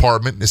the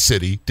department and the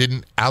city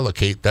didn't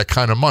allocate that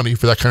kind of money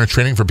for that kind of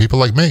training for people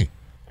like me.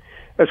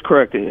 That's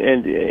correct.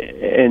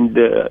 And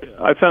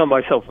I found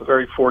myself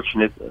very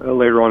fortunate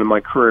later on in my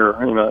career,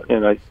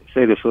 and I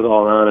say this with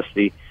all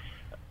honesty.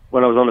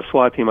 When I was on the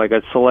SWAT team, I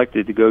got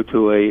selected to go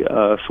to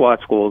a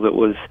SWAT school that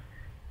was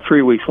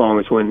 3 weeks long.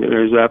 It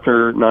was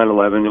after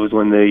 9/11. It was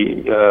when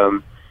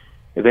the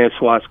advanced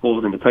SWAT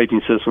schools and the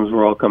typing systems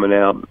were all coming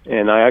out.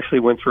 And I actually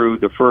went through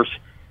the first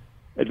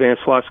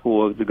advanced SWAT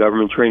school of the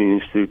Government Training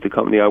Institute, the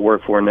company I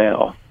work for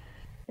now.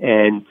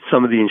 And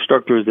some of the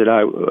instructors that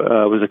I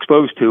was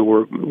exposed to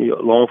were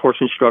law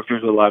enforcement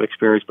instructors with a lot of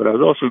experience, but I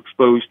was also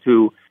exposed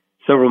to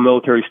several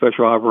military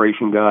special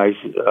operation guys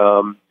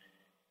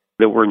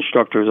that were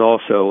instructors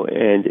also.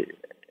 And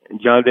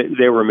John,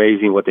 they were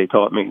amazing what they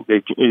taught me.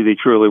 They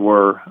truly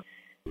were.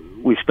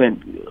 We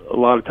spent a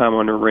lot of time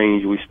on the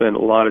range. We spent a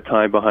lot of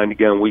time behind the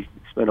gun. We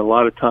spent a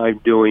lot of time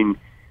doing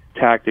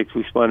tactics.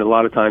 We spent a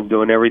lot of time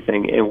doing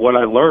everything. And what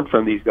I learned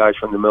from these guys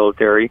from the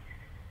military,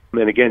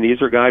 and again,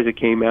 these are guys that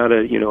came out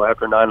of,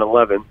 after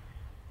 9/11,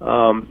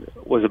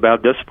 was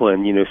about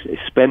discipline,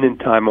 spending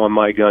time on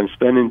my gun,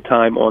 spending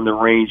time on the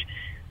range.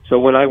 So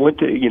when I went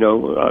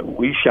to,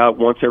 we shot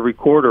once every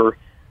quarter.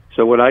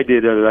 So what I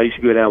did, I used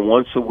to go down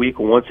once a week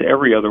or once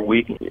every other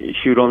week,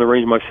 shoot on the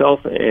range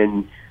myself,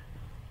 and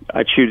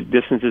I'd shoot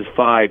distances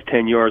 5,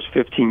 10 yards,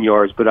 15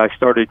 yards. But I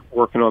started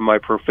working on my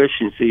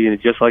proficiency, and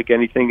just like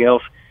anything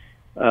else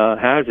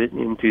has it,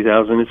 in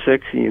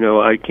 2006,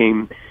 I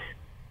came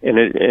in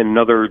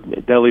another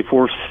deadly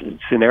force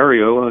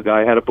scenario. A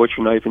guy had a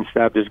butcher knife and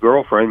stabbed his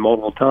girlfriend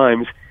multiple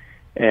times.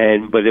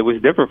 But it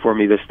was different for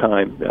me this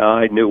time.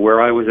 I knew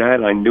where I was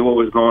at. I knew what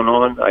was going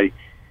on.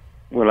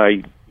 When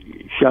I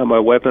shot my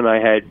weapon, I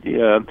had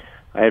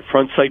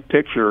front sight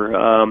picture.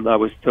 I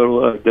was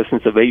total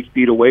distance of 8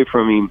 feet away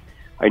from him.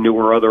 I knew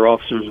where other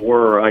officers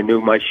were. I knew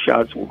my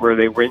shots, where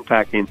they were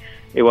impacting.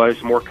 I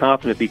was more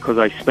confident because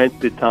I spent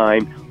the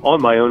time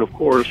on my own, of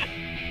course,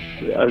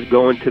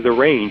 going to the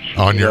range.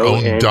 On your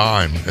own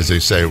dime, as they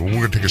say. We're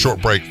going to take a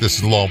short break. This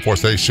is the Law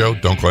Enforcement Today Show.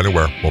 Don't go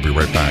anywhere. We'll be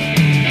right back.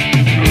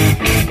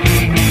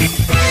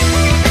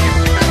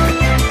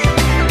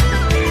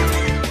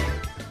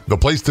 The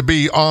place to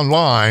be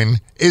online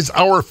is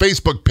our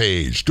Facebook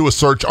page. Do a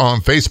search on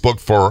Facebook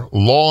for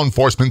Law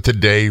Enforcement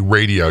Today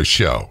Radio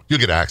Show. You'll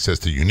get access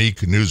to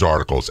unique news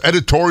articles,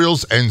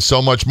 editorials, and so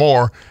much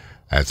more.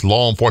 That's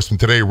Law Enforcement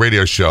Today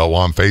Radio Show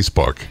on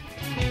Facebook.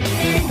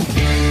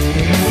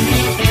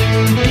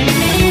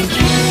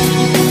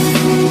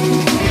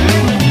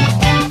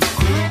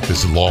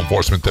 This is Law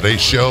Enforcement Today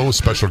Show.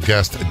 Special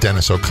guest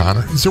Dennis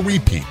O'Connor is a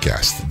repeat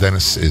guest.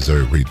 Dennis is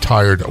a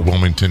retired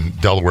Wilmington,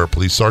 Delaware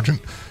police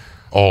sergeant.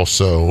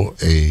 Also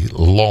a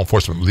law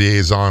enforcement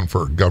liaison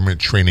for Government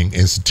Training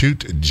Institute,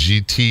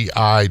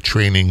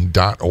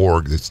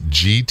 gtitraining.org. That's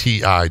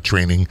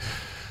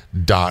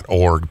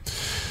gtitraining.org.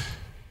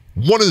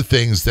 One of the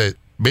things that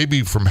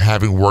maybe from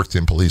having worked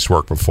in police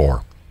work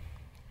before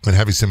and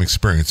having some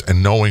experience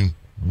and knowing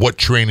what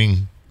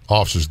training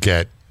officers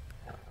get,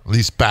 at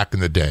least back in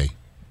the day,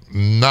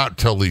 not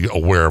totally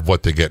aware of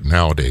what they get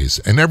nowadays.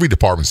 And every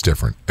department's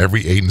different.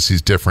 Every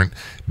agency's different.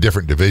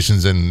 Different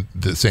divisions in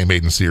the same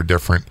agency are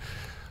different.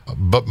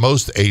 But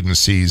most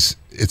agencies,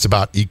 it's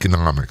about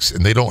economics,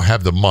 and they don't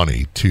have the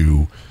money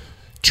to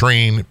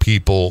train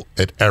people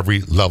at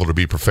every level to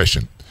be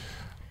proficient.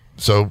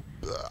 So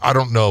I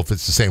don't know if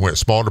it's the same way at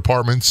small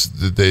departments.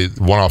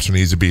 One officer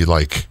needs to be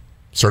like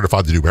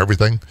certified to do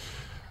everything.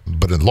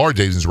 But in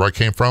large agencies where I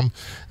came from,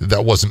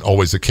 that wasn't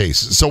always the case.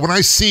 So when I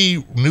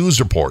see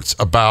news reports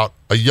about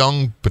a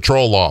young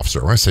patrol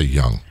officer, when I say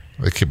young,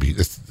 it could be,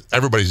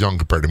 everybody's young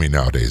compared to me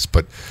nowadays,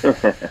 but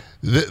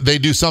they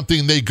do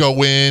something, they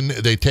go in,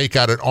 they take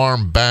out an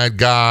armed bad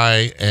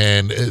guy,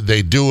 and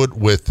they do it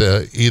with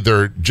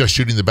either just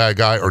shooting the bad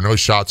guy or no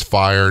shots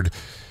fired.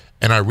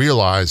 And I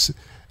realize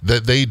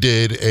that they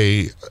did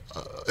an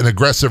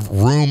aggressive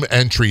room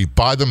entry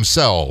by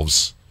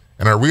themselves,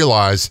 and I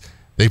realize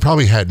they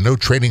probably had no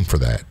training for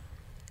that.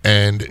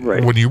 And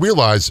right. When you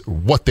realize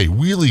what they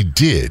really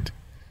did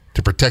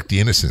to protect the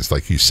innocents,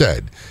 like you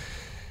said,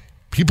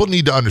 people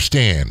need to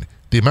understand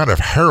the amount of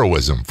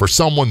heroism for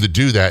someone to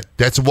do that,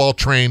 that's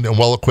well-trained and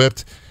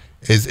well-equipped,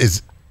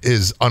 is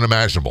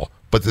unimaginable.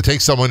 But to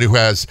take someone who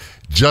has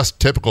just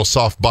typical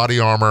soft body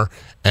armor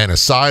and a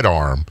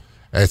sidearm,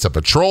 as a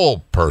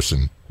patrol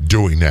person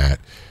doing that,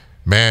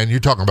 man, you're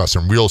talking about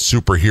some real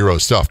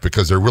superhero stuff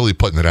because they're really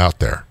putting it out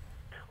there.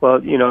 Well,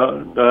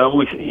 I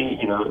always,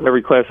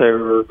 every class I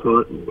ever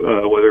taught,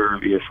 whether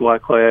it be a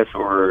SWAT class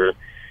or an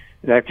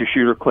active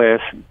shooter class,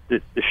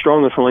 the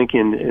strongest link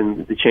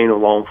in the chain of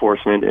law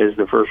enforcement is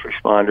the first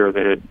responder.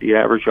 The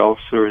average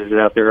officer is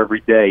out there every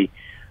day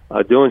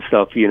doing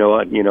stuff.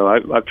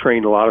 I've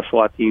trained a lot of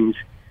SWAT teams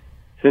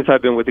since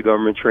I've been with the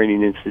Government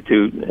Training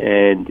Institute,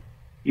 and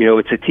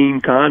it's a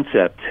team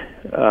concept.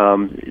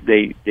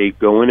 They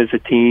go in as a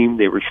team,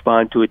 they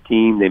respond to a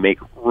team, they make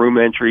room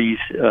entries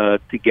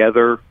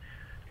together.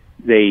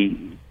 They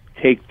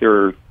take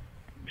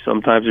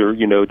sometimes they're,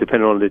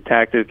 depending on the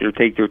tactic, they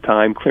take their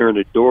time clearing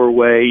the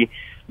doorway.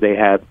 They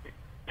have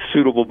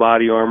suitable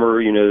body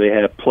armor. They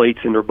have plates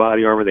in their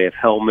body armor. They have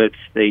helmets.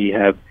 They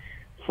have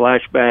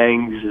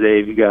flashbangs.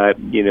 They've got,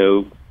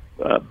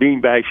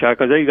 beanbag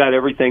shotguns. They've got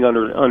everything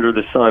under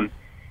the sun.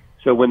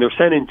 So when they're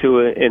sent into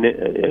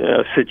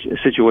a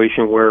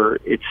situation where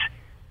it's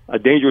a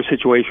dangerous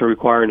situation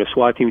requiring a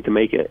SWAT team to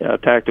make a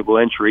tactical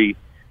entry,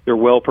 they're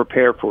well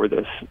prepared for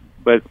this.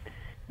 But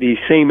these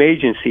same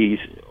agencies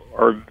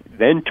are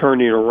then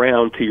turning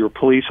around to your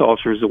police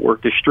officers that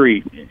work the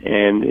street.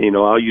 And,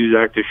 I'll use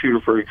active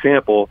shooter, for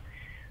example.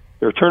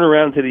 They're turning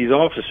around to these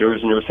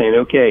officers and they're saying,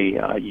 okay,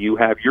 you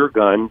have your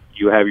gun,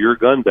 you have your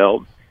gun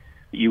belt,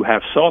 you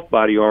have soft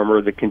body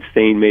armor that can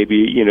sustain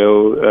maybe,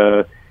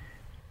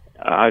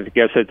 I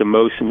guess at the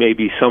most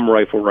maybe some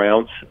rifle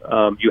rounds.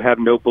 You have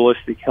no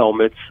ballistic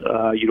helmets.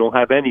 You don't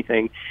have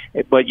anything.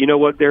 But you know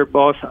what there,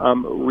 boss?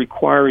 I'm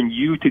requiring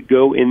you to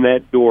go in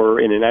that door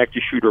in an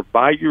active shooter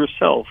by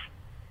yourself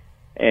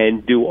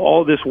and do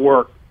all this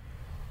work,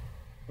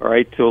 all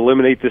right, to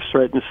eliminate this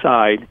threat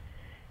inside.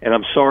 and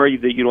I'm sorry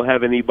that you don't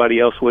have anybody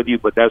else with you,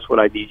 but that's what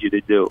I need you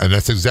to do. And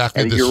that's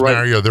exactly the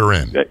scenario they're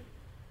in.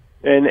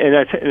 And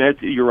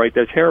that's you're right.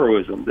 That's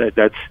heroism.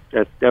 That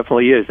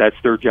definitely is. That's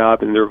their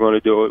job, and they're going to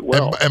do it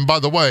well. And by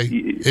the way,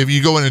 if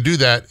you go in and do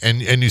that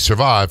and you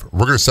survive,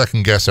 we're going to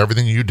second guess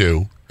everything you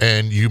do,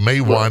 and you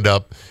may wind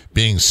up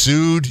being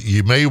sued.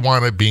 You may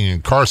wind up being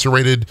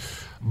incarcerated.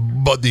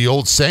 But the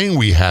old saying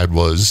we had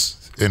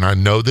was, and I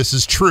know this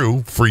is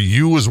true for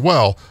you as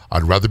well,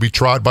 I'd rather be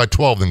tried by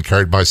 12 than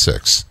carried by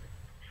 6.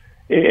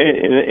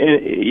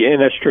 And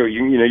that's true.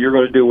 You're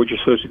going to do what you're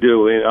supposed to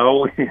do. And I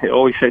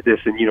always said this,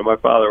 and my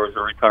father was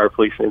a retired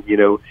policeman.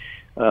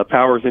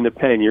 Power's in the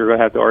pen. You're going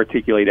to have to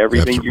articulate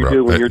everything you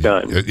do when you're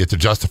done. You have to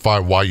justify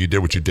why you did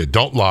what you did.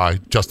 Don't lie.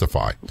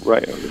 Justify.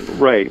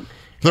 Right.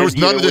 There was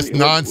none of this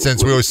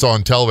nonsense we always saw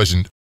on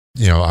television.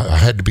 I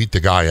had to beat the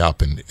guy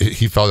up, and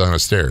he fell down the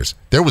stairs.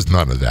 There was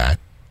none of that.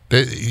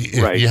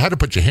 You had to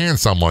put your hand on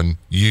someone.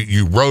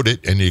 You wrote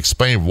it, and you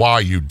explained why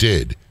you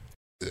did.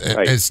 And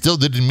it still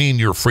didn't mean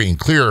you're free and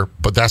clear,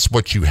 but that's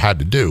what you had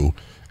to do,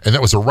 and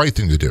that was the right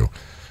thing to do.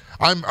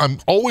 I'm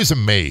always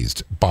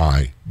amazed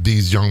by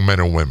these young men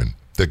and women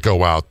that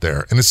go out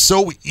there, and it's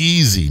so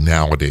easy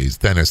nowadays,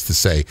 Dennis, to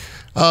say,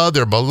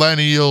 they're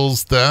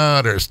millennials,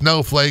 they're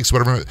snowflakes,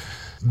 whatever.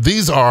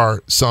 These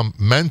are some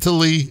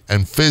mentally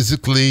and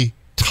physically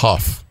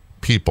tough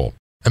people,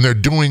 and they're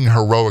doing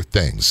heroic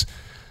things.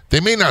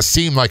 They may not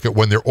seem like it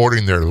when they're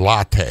ordering their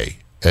latte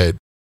at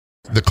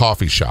the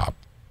coffee shop.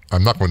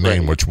 I'm not going to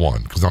name which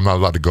one because I'm not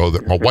allowed to go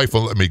there. My wife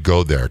won't let me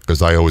go there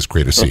because I always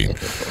create a scene.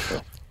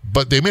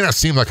 But they may not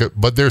seem like it,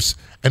 but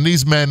and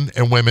these men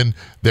and women,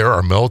 they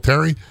are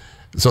military,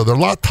 so they're a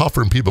lot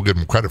tougher than people give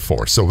them credit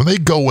for. So when they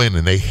go in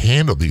and they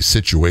handle these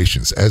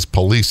situations as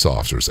police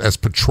officers, as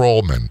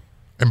patrolmen,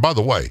 and by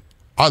the way,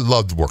 I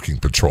loved working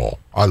patrol.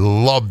 I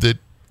loved it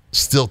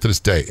still to this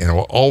day, and I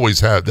will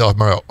always they'll have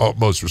my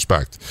utmost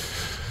respect.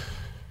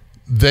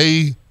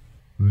 They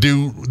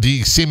do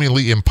the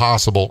seemingly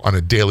impossible on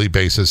a daily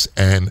basis,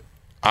 and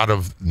out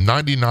of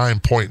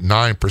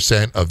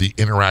 99.9% of the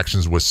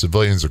interactions with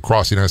civilians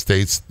across the United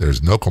States,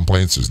 there's no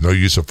complaints, there's no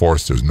use of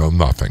force, there's no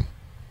nothing.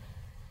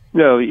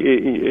 No,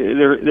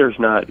 there's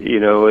not.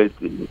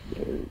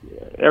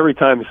 Every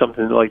time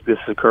something like this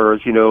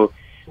occurs,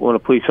 when a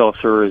police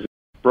officer is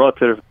brought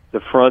to the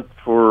front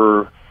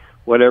for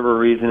whatever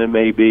reason it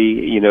may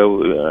be,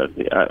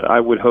 I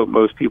would hope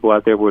most people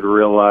out there would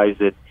realize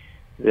that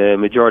the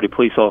majority of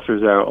police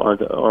officers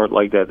aren't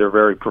like that. They're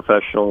very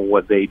professional in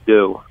what they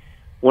do.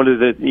 One of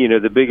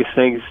the biggest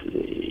things,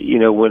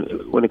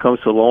 when it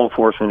comes to law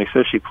enforcement,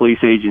 especially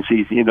police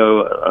agencies,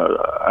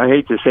 I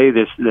hate to say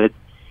this, that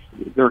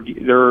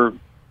they're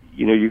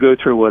you go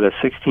through a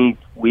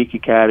 16-week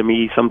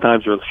academy.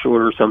 Sometimes they're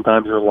shorter,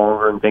 sometimes they're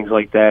longer, and things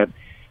like that.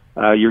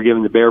 You're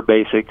given the bare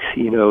basics.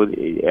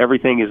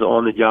 Everything is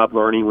on-the-job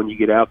learning when you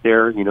get out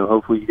there.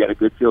 Hopefully you got a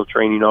good field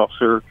training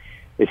officer.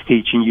 It's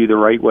teaching you the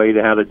right way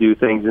to how to do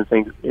things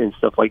and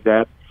stuff like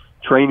that.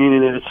 Training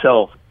in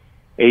itself,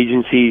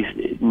 agencies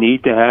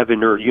need to have in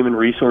their human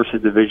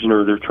resources division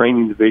or their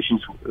training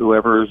divisions,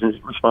 whoever is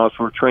responsible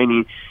for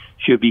training,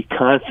 should be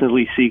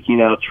constantly seeking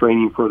out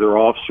training for their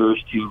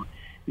officers to,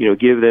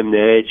 give them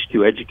the edge,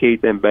 to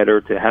educate them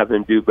better, to have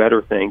them do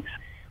better things.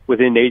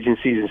 Within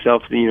agencies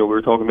themselves, we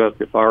were talking about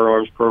the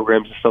firearms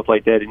programs and stuff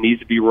like that. It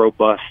needs to be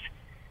robust.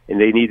 And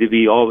they need to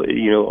be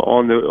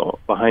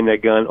behind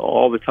that gun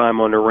all the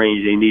time on the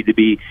range. They need to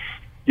be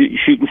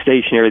shooting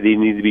stationary. They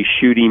need to be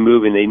shooting,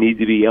 moving. They need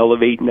to be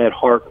elevating that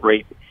heart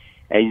rate.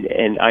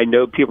 And I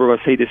know people are going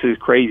to say this is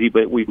crazy,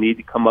 but we need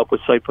to come up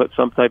with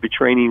some type of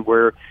training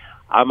where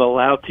I'm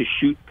allowed to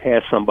shoot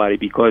past somebody,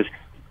 because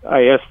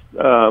I asked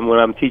when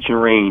I'm teaching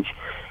range,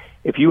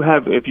 if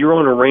you're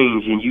on a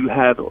range and you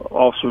have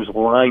officers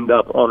lined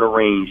up on a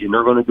range and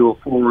they're going to do a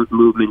forward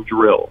movement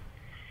drill,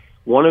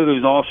 one of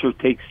those officers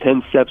takes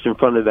 10 steps in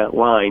front of that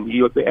line,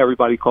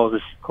 everybody calls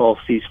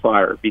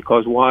ceasefire.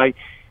 Because why?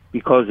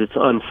 Because it's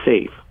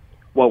unsafe.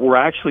 What we're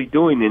actually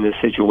doing in this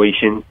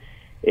situation,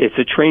 it's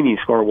a training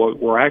score. What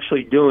we're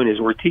actually doing is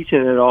we're teaching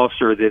an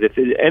officer that if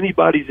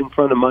anybody's in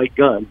front of my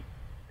gun,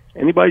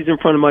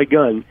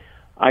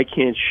 I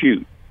can't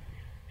shoot.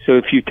 So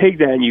if you take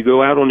that and you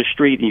go out on the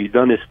street, and you've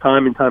done this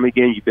time and time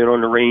again, you've been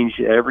on the range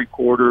every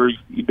quarter,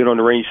 you've been on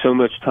the range so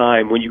much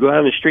time, when you go out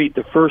on the street,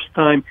 the first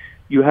time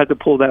you had to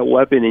pull that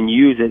weapon and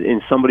use it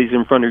and somebody's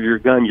in front of your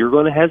gun, you're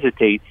going to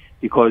hesitate,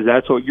 because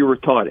that's what you were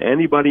taught.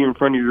 Anybody in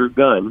front of your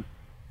gun,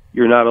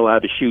 you're not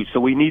allowed to shoot. So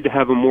we need to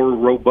have a more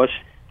robust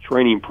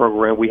training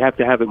program. We have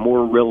to have it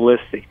more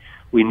realistic.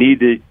 We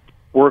need to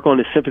work on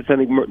the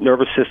sympathetic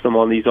nervous system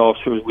on these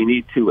officers. We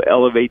need to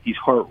elevate these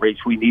heart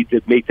rates. We need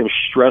to make them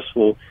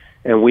stressful,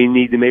 and we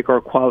need to make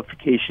our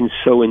qualifications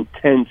so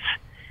intense.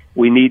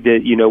 We need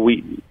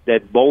to,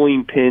 that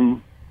bowling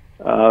pin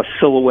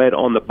silhouette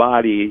on the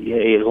body.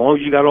 Hey, as long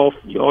as you got all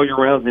your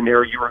rounds in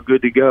there, you're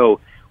good to go.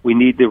 We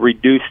need to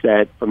reduce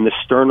that from the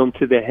sternum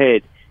to the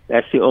head.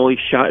 That's the only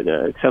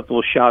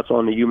acceptable shots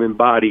on the human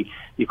body.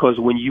 Because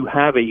when you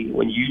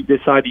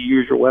decide to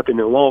use your weapon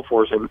in law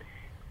enforcement,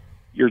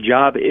 your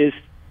job is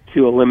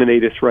to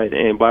eliminate a threat.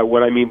 And by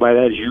what I mean by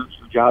that is your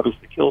job is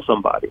to kill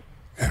somebody.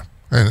 Yeah.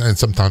 And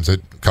sometimes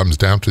it comes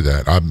down to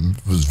that. I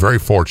was very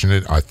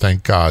fortunate. I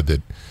thank God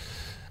that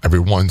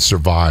everyone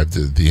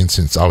survived the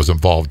incidents I was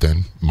involved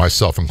in,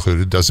 myself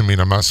included. Doesn't mean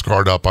I'm not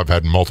scarred up. I've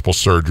had multiple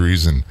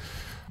surgeries, and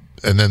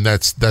then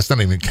that's not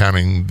even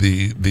counting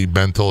the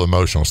mental,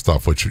 emotional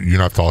stuff, which you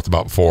and I've talked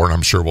about before, and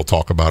I'm sure we'll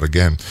talk about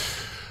again.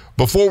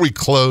 Before we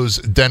close,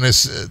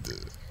 Dennis,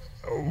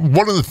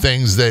 one of the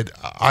things that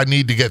I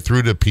need to get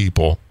through to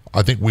people,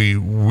 I think we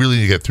really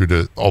need to get through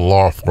to all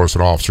law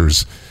enforcement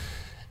officers,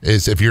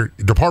 is if your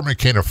department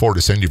can't afford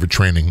to send you for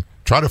training,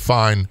 try to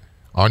find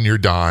on your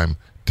dime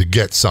to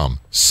get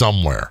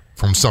somewhere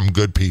from some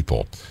good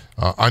people.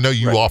 I know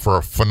you offer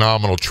a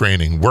phenomenal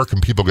training. Where can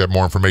people get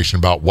more information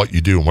about what you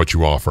do and what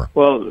you offer?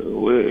 Well,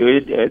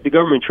 at the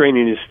Government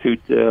Training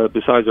Institute,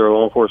 besides our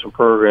law enforcement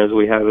programs,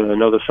 we have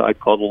another site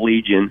called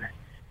Legion.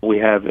 We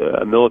have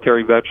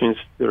military veterans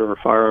that are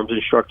firearms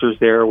instructors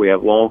there. We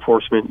have law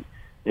enforcement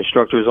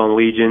instructors on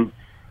Legion.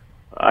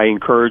 I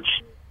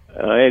encourage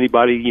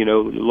anybody,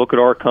 look at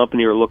our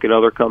company or look at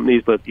other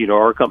companies, but,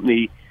 our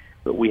company,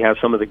 we have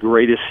some of the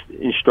greatest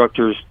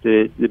instructors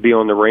to be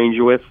on the range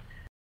with.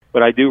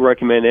 But I do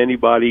recommend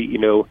anybody,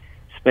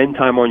 spend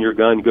time on your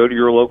gun, go to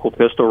your local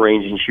pistol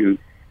range and shoot.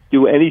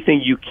 Do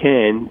anything you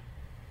can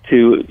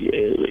to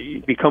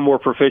become more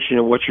proficient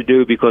in what you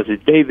do, because the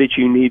day that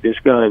you need this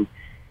gun,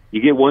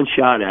 you get one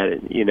shot at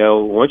it.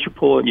 Once you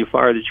pull it and you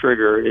fire the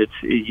trigger,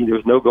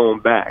 there's no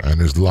going back. And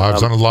there's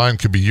lives on the line.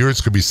 Could be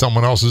yours, could be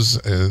someone else's.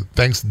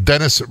 Thanks,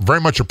 Dennis.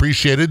 Very much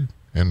appreciated,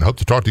 and hope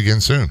to talk to you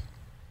again soon.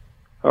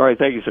 All right.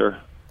 Thank you, sir.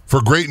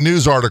 For great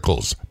news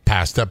articles,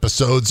 past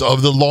episodes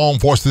of the Law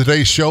Enforcement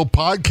Today Show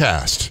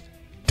podcast,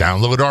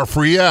 download our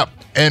free app,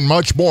 and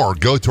much more,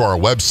 go to our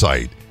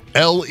website,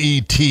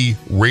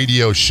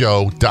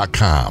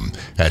 letradioshow.com.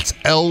 That's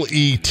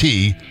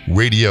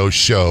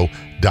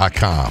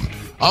letradioshow.com.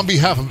 On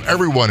behalf of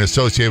everyone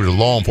associated with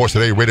the Law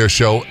Enforcement Today radio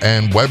show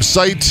and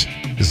website,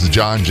 this is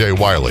John J.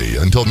 Wiley.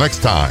 Until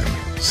next time,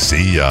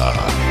 see ya.